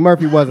Eddie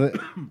Murphy wasn't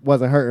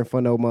hurting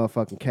for no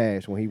motherfucking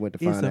cash when he went to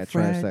find It's that a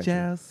fragile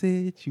transaction.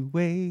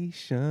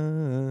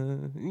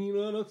 situation. You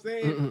know what I'm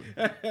saying?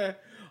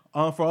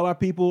 For all our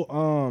people,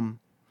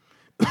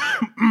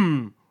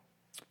 now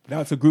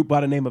it's a group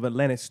by the name of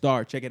Atlantic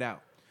Star. Check it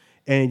out.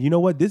 And you know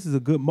what? This is a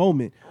good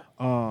moment.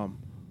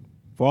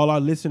 For all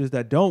our listeners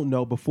that don't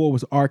know, before it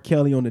was R.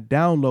 Kelly on the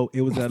download,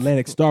 it was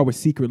Atlantic Star with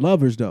Secret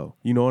Lovers, though.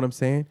 You know what I'm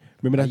saying?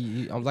 Remember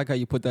that? I like how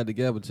you put that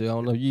together, too. I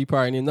don't know. You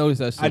probably didn't notice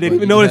that shit. I didn't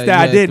but even you notice had- that.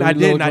 you I had didn't. I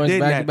three little didn't. I joints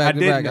didn't. back to back I to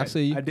didn't. back. I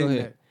see you. I Go didn't.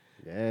 ahead.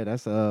 Yeah,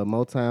 that's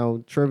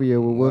Motown trivia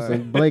with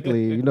Wilson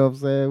Blakely. You know what I'm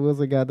saying?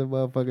 Wilson got the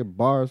motherfucking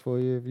bars for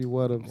you if you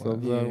want them. So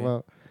I'm talking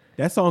about.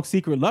 That song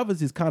Secret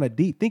Lovers is kind of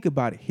deep. Think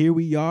about it. Here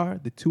we are,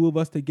 the two of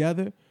us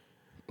together,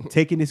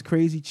 taking this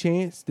crazy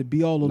chance to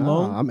be all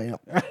alone. Nah, I mean,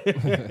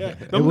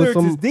 Them lyrics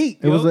is deep.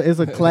 It's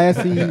a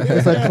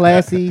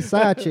classy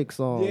side chick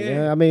song. Yeah.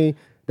 Yeah, I mean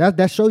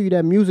that show you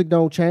that music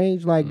don't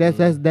change. Like that's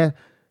the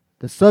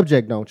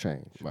subject don't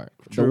change. Right.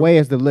 The True. way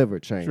it's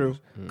delivered changes. True.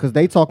 Because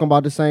they talking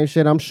about the same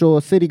shit. I'm sure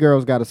City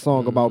Girls got a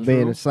song about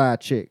being a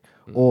side chick.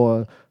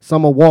 Or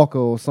Summer Walker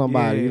or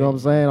somebody, you know what I'm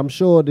saying? I'm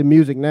sure the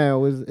music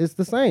now it's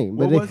the same,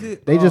 but What was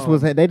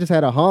it? they just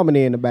had a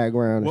harmony in the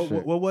background. And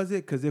shit. What was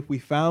it? Because if we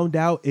found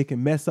out it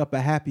can mess up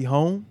a happy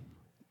home,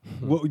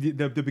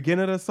 the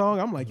beginning of the song,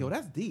 I'm like, yo,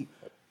 that's deep.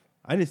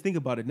 I didn't think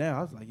about it now.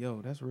 I was like,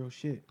 yo, that's real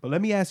shit. But let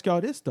me ask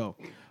y'all this though.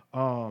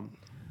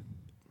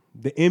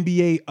 The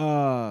NBA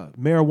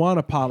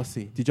marijuana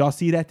policy. Did y'all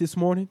see that this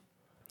morning?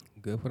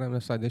 Good for them.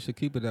 That's like they should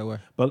keep it that way.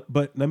 But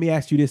let me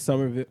ask you this,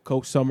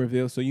 Coach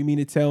Somerville. So you mean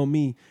to tell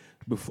me,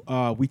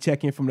 before we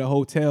check in from the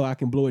hotel, I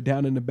can blow it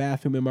down in the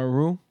bathroom in my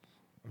room?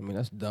 I mean,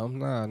 that's dumb.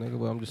 Nah, nigga,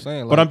 but I'm just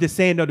saying. But I'm just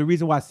saying, though, the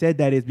reason why I said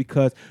that is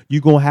because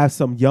you're going to have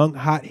some young,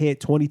 hothead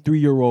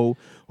 23-year-old.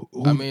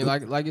 I mean,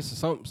 like it's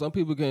some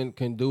people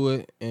can do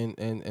it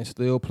and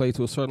still play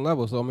to a certain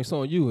level. So I mean, it's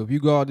on you. If you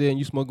go out there and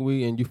you smoke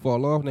weed and you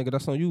fall off, nigga,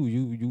 that's on you.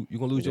 You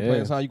gonna lose your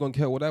playing time. You gonna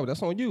get whatever.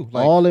 That's on you.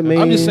 Like, All it I'm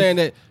just means- saying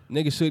that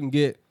niggas shouldn't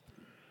get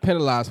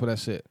penalized for that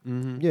shit.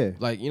 Yeah,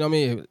 Like, you know what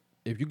I mean?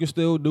 If you can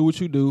still do what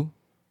you do,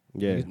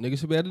 yeah. niggas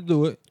should be able to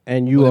do it.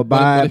 And you But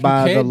abide if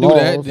by you the can't do laws.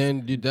 that,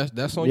 then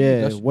that's on you.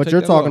 Yeah, That's, what take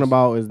you're that talking loss.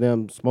 about is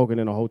them smoking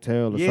in a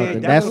hotel or Yeah,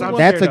 something. that's That's what I'm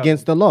that's saying,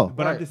 against the law.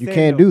 But I'm just You saying,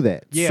 can't though, do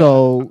that. yeah.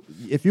 So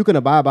if you can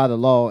abide by the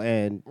law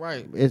and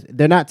Right.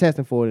 they're not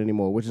testing for it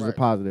anymore, which is a Right.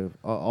 positive,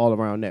 all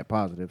around net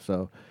positive.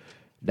 So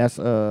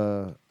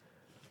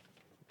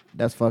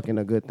that's fucking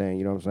a good thing.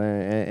 You know what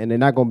I'm saying? And they're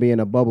not gonna be in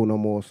a bubble no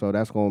more. So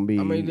that's gonna be.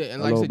 I mean, a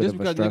and like I little said, bit just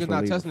of a because stress niggas not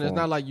reliever testing, for it's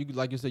not them.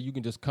 like you said, you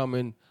can just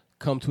come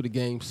to the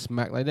game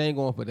smack. Like they ain't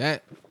going for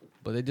that,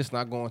 but they just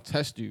not going to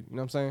test you. You know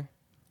what I'm saying?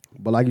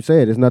 But like you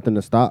said, it's nothing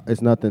to stop.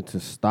 It's nothing to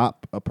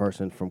stop a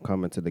person from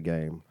coming to the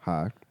game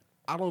high.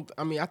 I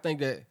think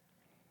that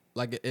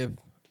like if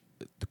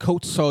the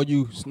coach saw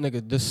you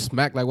nigga just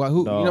smack like what? Who?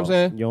 You know what I'm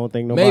saying? You don't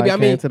think nobody Maybe, I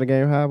came mean- to the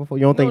game high before?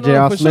 You don't think No,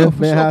 J.R. for Smith sure,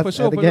 been high for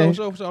sure, at the for game?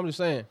 sure. I'm just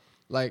saying,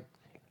 like,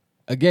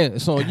 again,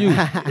 it's on you.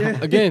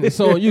 Again, it's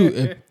on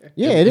you.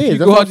 Yeah, if it is. you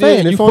That's go what out I'm there saying.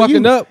 and It's you on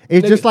fucking you. up.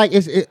 It's nigga, just like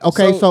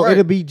okay. So right.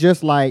 it'll be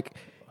just like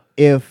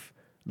if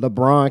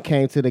LeBron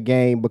came to the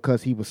game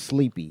because he was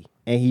sleepy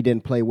and he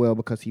didn't play well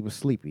because he was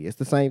sleepy. It's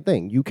the same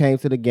thing. You came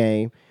to the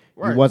game.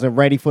 Right. You wasn't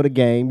ready for the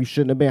game. You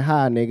shouldn't have been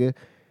high, nigga.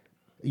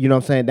 You know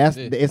what I'm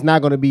saying? It's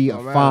not going to be a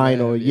No matter, fine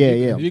man. or If yeah.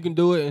 If you can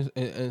do it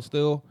and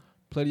still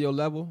play to your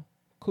level,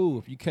 cool.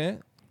 If you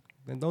can't,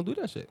 then don't do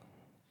that shit.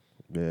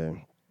 Yeah.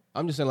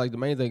 I'm just saying, like, the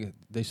main thing,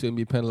 they shouldn't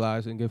be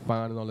penalized and get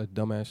fined and all that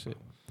dumbass shit.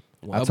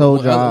 I told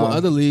when y'all-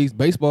 other leagues,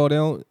 baseball, they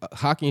don't,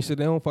 hockey and shit,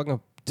 they don't fucking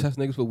test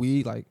niggas for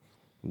weed. Like,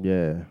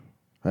 Yeah.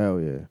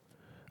 Hell yeah.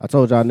 I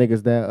told y'all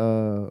niggas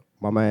that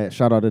my man,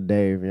 shout out to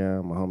Dave,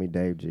 yeah, my homie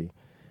Dave G.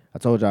 I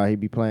told y'all he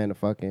be playing the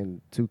fucking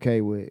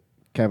 2K with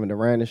Kevin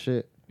Durant and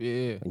shit.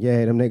 yeah.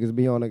 Yeah, them niggas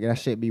be on it. That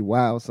shit be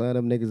wild, son.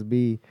 Them niggas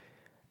be,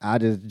 I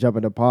just jump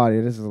in the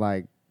party. This is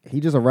like, he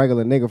just a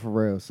regular nigga for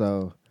real.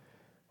 So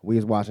we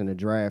was watching the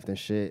draft and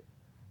shit.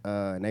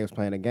 And they was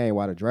playing a game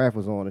while the draft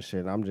was on and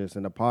shit. And I'm just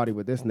in the party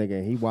with this nigga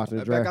and he watching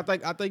the draft.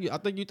 I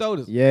think you told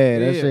us. Yeah,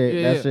 that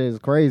shit is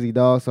crazy,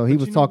 dog. So he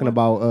was you know talking what?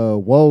 about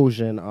Woj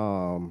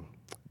and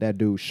that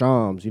dude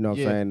Shams, you know what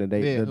I'm Yeah, saying? And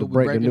yeah, the who be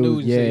break the breaking news. news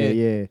and Yeah, shit,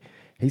 yeah.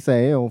 He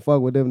said he don't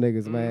fuck with them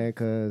niggas, man,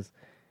 cause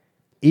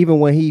even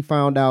when he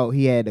found out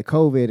he had the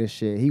COVID and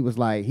shit, he was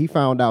like, he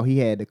found out he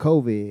had the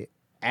COVID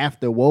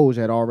after Woj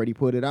had already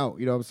put it out.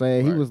 You know what I'm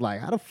saying? He Right. was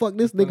like, how the fuck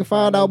this nigga Fucking found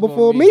found out out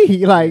before before me?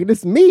 me. Like,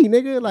 this me,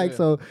 nigga. Like, Yeah.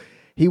 so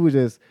he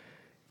wasn't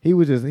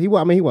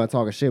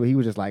talking shit, but he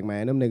was just like,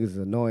 man, them niggas is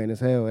annoying as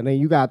hell. And then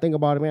you gotta think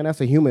about it, man,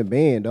 that's a human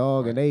being,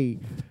 dog. And they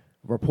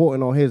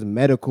reporting on his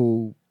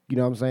medical, you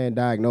know what I'm saying,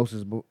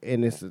 diagnosis,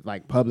 and this is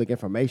like public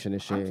information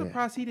and I'm shit.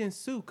 surprised he didn't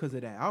sue because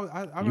of that. I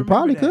You remember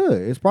probably that.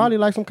 could. It's probably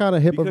like some kind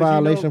of HIPAA Because,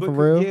 violation for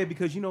real. Yeah,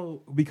 because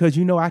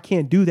I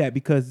can't do that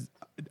because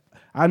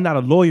I'm not a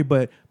lawyer.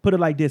 But put it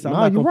like this: I'm No,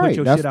 not you're gonna right. put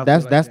your That's shit out.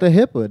 that's there that's like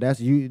the HIPAA. That's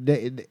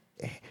you.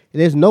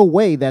 There's no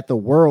way that the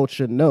world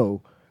should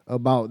know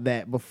about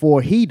that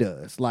before he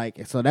does.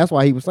 Like, so that's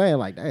why he was saying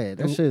like, that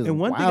shit is and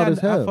one wild as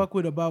thing I hell. fuck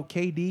with about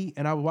KD,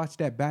 and I watched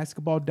that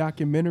basketball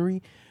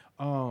documentary.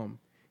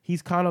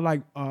 He's kind of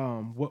like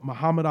what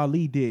Muhammad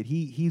Ali did.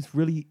 He's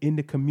really in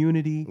the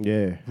community.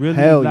 Yeah. Really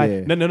Hell like,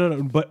 yeah.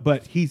 No.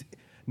 But he's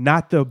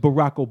not the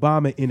Barack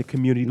Obama in the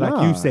community, like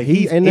Nah, you say.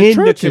 He's in the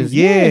trenches.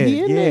 Yeah,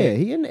 he in there.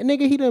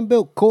 Nigga, he done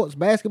built courts,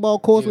 basketball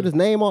courts with his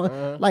name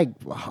on, like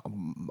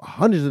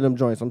hundreds of them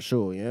joints. I'm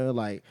sure. Yeah,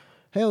 like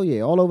hell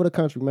yeah, all over the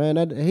country, man.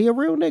 He a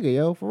real nigga,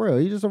 yo, for real.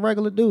 He just a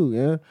regular dude.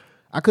 Yeah,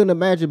 I couldn't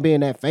imagine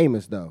being that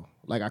famous though.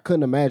 Like I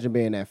couldn't imagine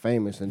being that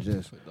famous and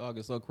just. Dog,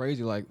 it's so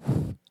crazy. Like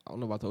I don't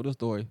know if I told this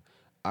story.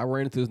 I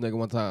ran into this nigga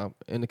one time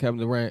in the Kevin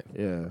Durant.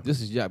 Yeah. This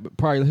is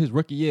probably his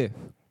rookie year.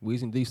 We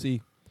was in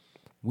DC.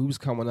 We was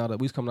coming out of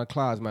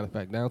Clyde, as a matter of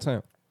fact,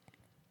 downtown.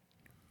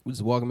 We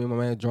just walking, me and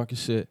my man drunk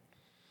as shit.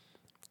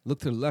 Look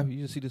to the left,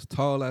 you just see this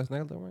tall ass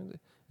nigga.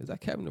 Is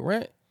that Kevin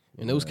Durant?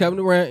 And it was Kevin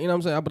Durant, you know what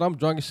I'm saying? But I'm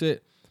drunk as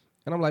shit.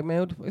 And I'm like,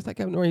 man, is that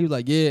Kevin Durant? He was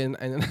like, yeah. And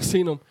I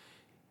seen him.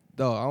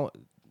 Dog,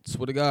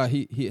 swear to God,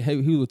 he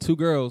was with two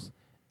girls,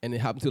 and it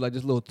happened to like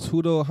this little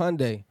two-door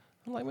Hyundai.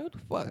 I'm like, man, what the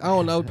fuck? I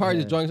don't know. Probably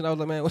just drunk, and I was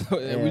like, man, what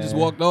and we just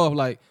walked off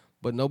like,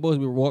 but no boys,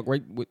 we walked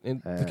right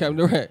into Kevin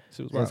Durant.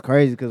 It's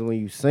crazy because when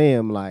you see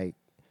him, like,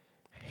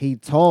 he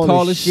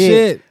tall as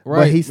shit,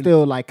 right? But he's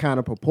still like kind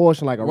of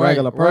proportion like a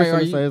regular person.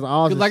 Right. So it's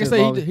all like I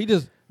say, he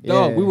just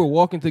dog. We were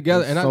walking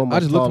together, and so I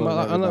just looked at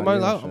taller than my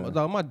everybody else,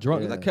 dog, am I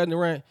drunk? Yeah. Like Kevin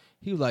Durant,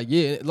 he was like,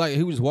 yeah, like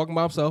he was just walking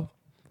by himself,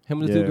 him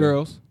and the two Yeah.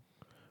 girls.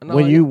 And I'm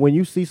When like, when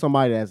you see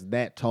somebody that's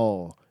that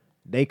tall,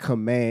 they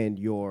command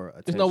your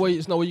attention.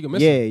 It's no way you can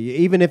miss Yeah, him.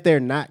 even if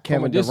they're not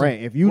Kevin a distance.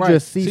 Durant, if you Right.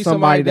 just see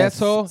somebody that's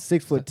tall,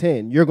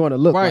 6'10", you're gonna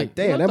look Right. like,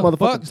 damn, that What the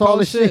motherfucker fuck? tall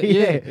as shit.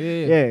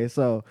 Yeah.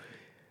 So,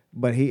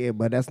 but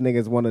that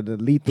nigga's one of the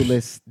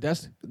lethalest,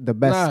 That's the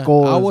best nah,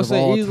 scorers I would of say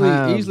all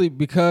time. easily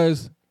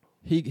because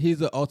he's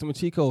the ultimate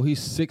Chico. He's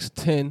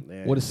 6'10"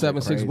 Yeah, with a it's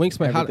 7'6" crazy.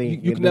 wingspan. How, Everything he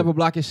you can can do. never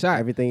block his shot.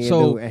 Everything he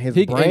so do, and his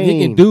he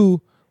brain. can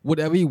do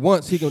whatever he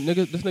wants. This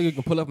nigga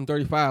can pull up from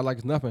 35 like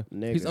it's nothing.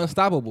 Nigga. He's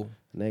unstoppable.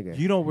 Nigga.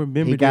 You don't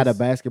remember He got a this.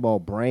 basketball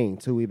brain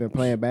too. He been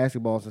playing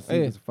basketball since he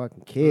Yeah. was a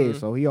fucking kid,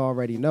 so he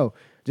already know.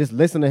 Just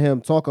listen to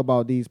him talk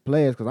about these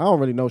players because I don't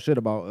really know shit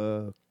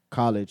about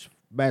college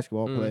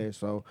basketball players.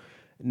 So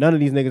none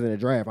of these niggas in the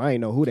draft, I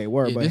ain't know who they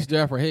were. Yeah, but this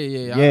draft right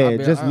here,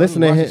 just I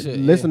listening watch this shit,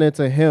 listening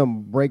to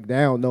him break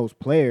down those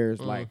players,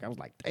 like I was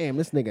like, damn,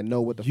 this nigga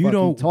know what the fuck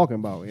he talking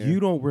about. Yeah. You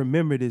don't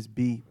remember this,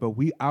 B, but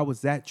I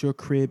was at your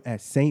crib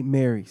at St.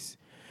 Mary's,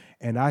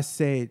 and I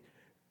said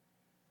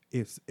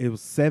it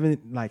was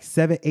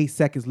 7-8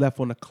 seconds left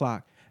on the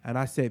clock, and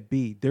I said,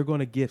 B, they're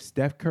gonna give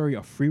Steph Curry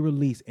a free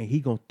release, and he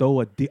gonna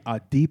throw a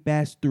deep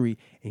ass three,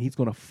 and he's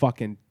gonna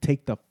fucking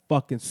take the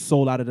fucking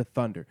soul out of the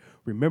Thunder.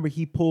 Remember,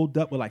 he pulled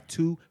up with like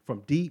two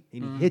from deep,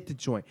 and he hit the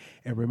joint.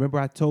 And remember,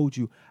 I told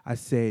you, I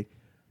said,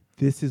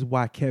 this is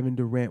why Kevin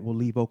Durant will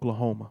leave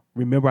Oklahoma.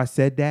 Remember I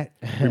said that?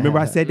 Remember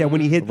I said that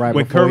when Right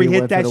when before Curry he hit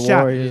went to that the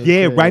shot. Warriors.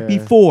 Yeah, right Yeah.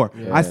 before.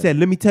 Yeah. I said,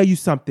 let me tell you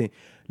something.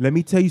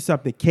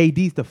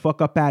 KD's the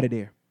fuck up out of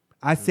there.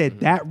 I said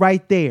that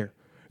right there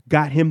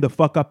got him the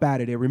fuck up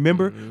out of there.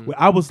 Remember? When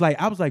I was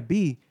like,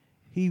 B,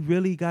 he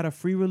really got a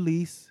free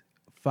release.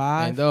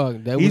 5. And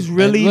dog, that he's was,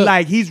 really look,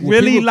 like he's when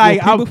really people,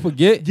 like when people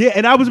forget. Yeah,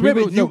 and I was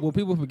People, remember when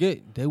people forget,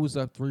 they was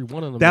up 3-1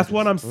 on them. that's bitches.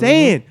 what I'm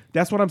saying.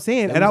 That's what I'm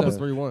saying. That And I was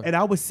was a 3-1. and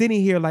I was sitting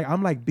here like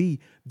I'm like, B,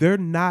 they're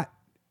not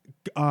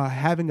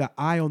having an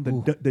eye on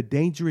the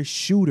dangerous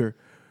shooter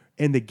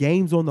and the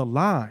game's on the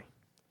line.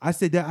 I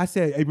said that. I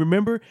said, hey,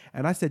 remember?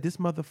 And I said, this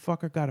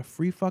motherfucker got a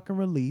free fucking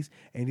release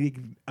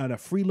and a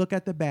free look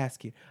at the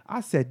basket.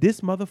 I said,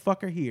 this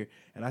motherfucker here.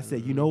 And I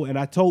said, you know, and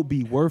I told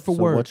B word for So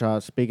word. what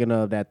y'all, speaking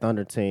of that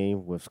Thunder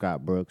team with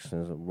Scott Brooks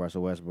and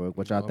Russell Westbrook,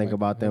 what y'all think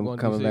about them going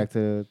coming DC. back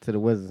to the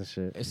Wizards and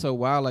shit? It's so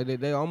wild. Like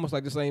they almost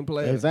like the same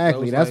players.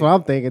 Exactly. So That's like, what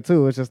I'm thinking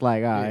too. It's just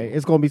like, all right,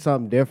 it's gonna be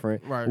something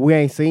different. Right. We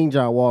ain't seen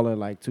John Wall in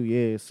like 2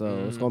 years, so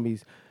it's gonna be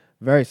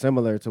very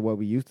similar to what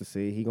we used to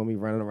see. He gonna be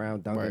running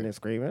around dunking Right. and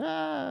screaming,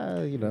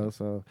 you know.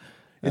 So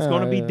It's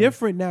going to be yeah.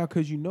 different now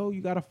because you know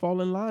you got to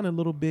fall in line a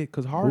little bit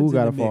because Harden's Who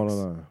gotta in the fall mix.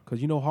 in line?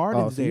 Because you know Oh,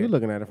 Harden's so there. you're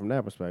looking at it from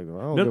that perspective.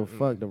 I don't No. give a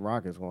fuck the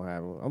Rockets gonna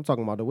have him. I'm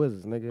talking about the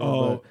Wizards, nigga.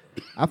 Oh.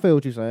 But I feel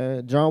what you're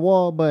saying. John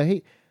Wall, but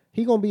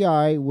he gonna be all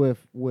right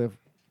with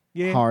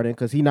Yeah. Harden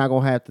because he not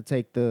gonna have to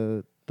take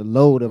the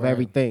load of Right.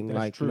 everything. That's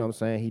like true. you know what I'm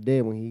saying. He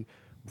did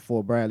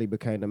before Bradley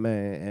became the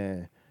man.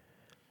 And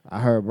I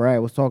heard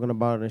Brad was talking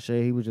about it and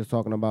shit. He was just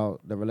talking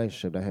about the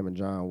relationship that him and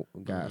John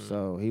got.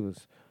 So he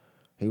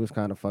was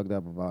kind of fucked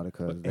up about it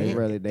because they Hey,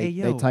 really hey, they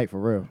yo. tight for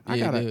real. I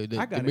Yeah,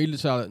 gotta-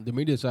 the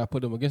media tried to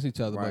put them against each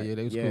other, but yeah,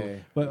 they was cool.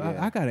 But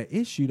yeah. I got an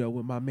issue though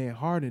with my man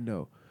Harden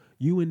though.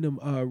 You and them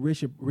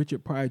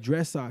Richard Pryor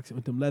dress socks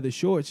with them leather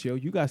shorts, yo.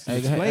 You got some Hey,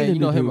 explaining you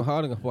know to him do. and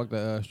Harden gonna fuck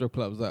the strip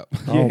clubs up.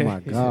 Oh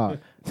my God.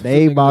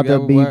 They Niggas about to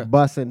together, be what?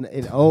 busting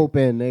it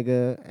open,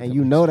 nigga. And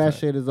you know that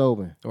shit is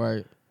open.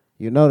 Right.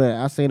 You know that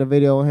I seen a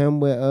video of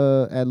him with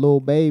at Lil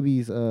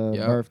Baby's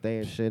Yep. birthday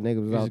and shit. Niggas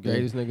was He's the out there.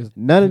 greatest niggas.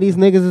 None of these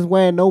niggas is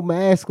wearing no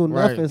mask or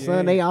Right. nothing, son.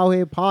 Yeah. They out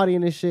here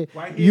partying and shit.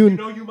 Right here, You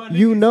you my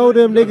you niggas, know son.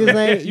 them niggas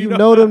ain't You you know.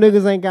 know them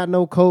niggas ain't got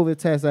no COVID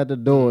test at the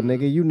door,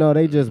 nigga. You know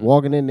they just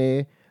walking in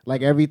there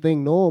like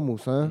everything normal,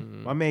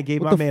 son. My man gave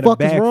What my the man a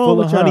fuck is bag wrong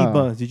full of with honey y'all?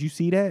 buns. Did you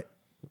see that?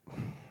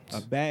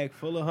 A bag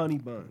full of honey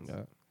buns.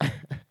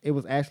 It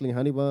was actually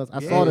honey buns. I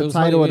Yeah, saw it the was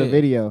title of honey- the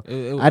video.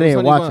 It I didn't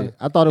was watch honey it.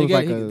 I thought it He was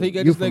like gave- a he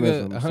gave this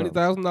euphemism nigga or something.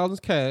 $100,000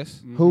 cash.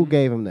 Who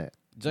gave him that?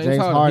 James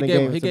Harden. Harden He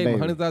gave it him to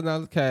Baby.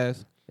 $100,000 cash.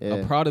 Yeah.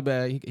 A Prada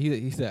bag.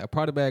 He said a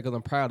Prada bag because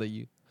I'm proud of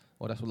you.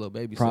 Oh, that's what Lil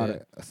Baby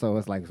Prada. said. So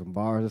it's like some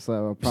bars or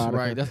something. Prada.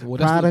 Right. That's what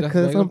Prada, that's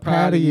cause I'm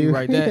proud of you.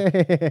 Right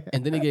there.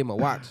 And then he gave him a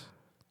watch.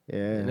 Yeah.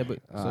 And then- so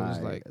it's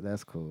Alright, like-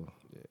 that's cool.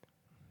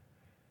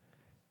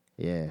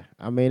 Yeah.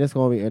 I mean, it's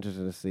gonna be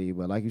interesting to see,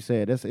 but like you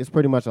said, it's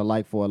pretty much a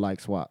like for a like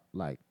swap.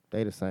 Like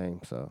they the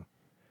same, so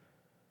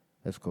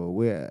that's cool.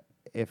 We're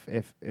if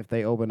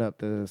they open up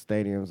the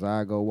stadiums,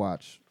 I go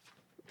watch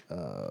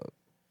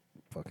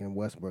fucking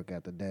Westbrook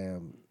at the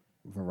damn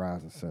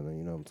Verizon Center.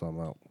 You know what I'm talking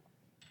about?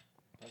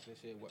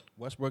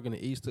 Westbrook in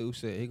the East too.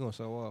 Shit, he gonna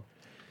show off.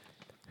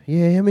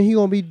 Yeah, I mean he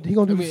gonna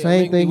do I the mean,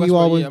 same thing he Westbrook,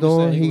 always yeah, I'm just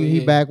doing. saying He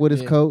back with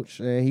his yeah. coach,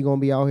 and he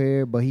gonna be out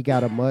here. But he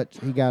got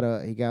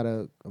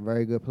a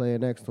very good player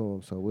next to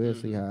him. So we'll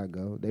see how it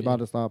go. They about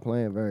to start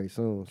playing very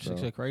soon. So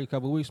Shit crazy.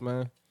 Couple weeks,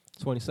 man.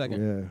 22nd.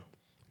 yeah,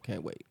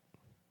 Can't wait.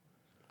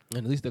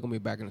 And at least they're gonna be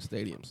back in the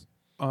stadiums.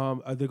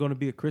 Are there going to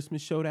be a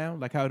Christmas showdown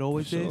like how it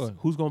always For is? sure.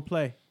 Who's going to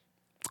play?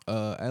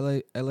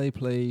 LA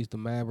plays the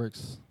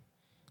Mavericks.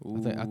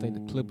 I think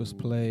the Clippers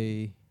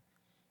play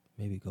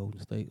maybe Golden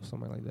State or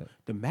something like that.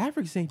 The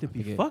Mavericks ain't to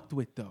be forget. fucked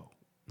with though.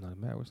 No, the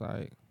Mavericks, all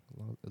right.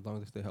 As long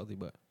as they stay healthy,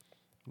 but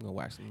I'm gonna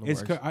watch them. No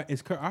It's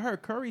worries. I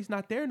heard Curry's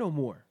not there no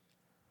more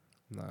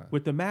Nah,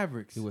 with the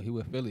Mavericks. he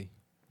with Philly.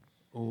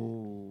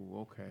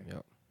 Oh, okay.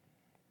 Yep.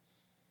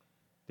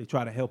 They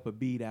try to help a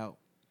beat out.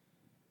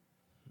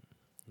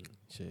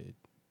 Shit.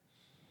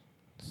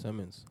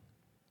 Simmons.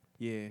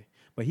 Yeah,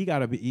 but he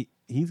gotta be.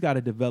 He's got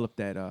to develop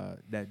that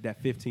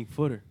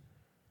 15-footer.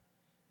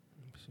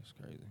 It's just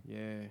crazy.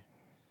 Yeah.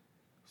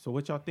 So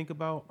what y'all think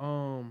about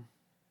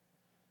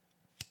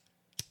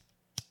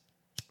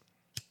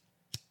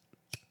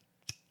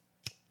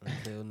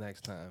Until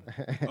next time.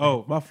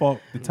 Oh, my fault.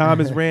 The time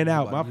has ran You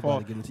out. about- My you about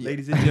fault, to get into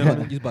ladies your- and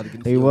gentlemen. You about to get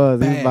into he your was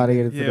bag. about to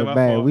get into Yeah, the my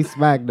bag. fault. We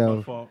smacked My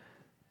though. fault.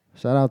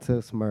 Shout out to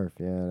Smurf.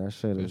 Yeah, that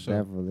shit For is sure.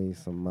 definitely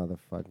some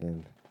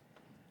motherfucking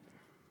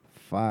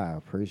fire.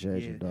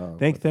 Appreciate you, dog.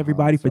 Thanks with the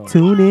everybody for hard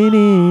sauce. tuning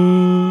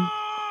in.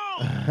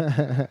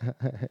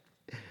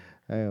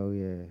 Hell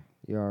yeah,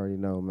 you already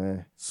know,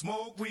 man.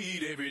 Smoke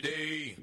weed every day.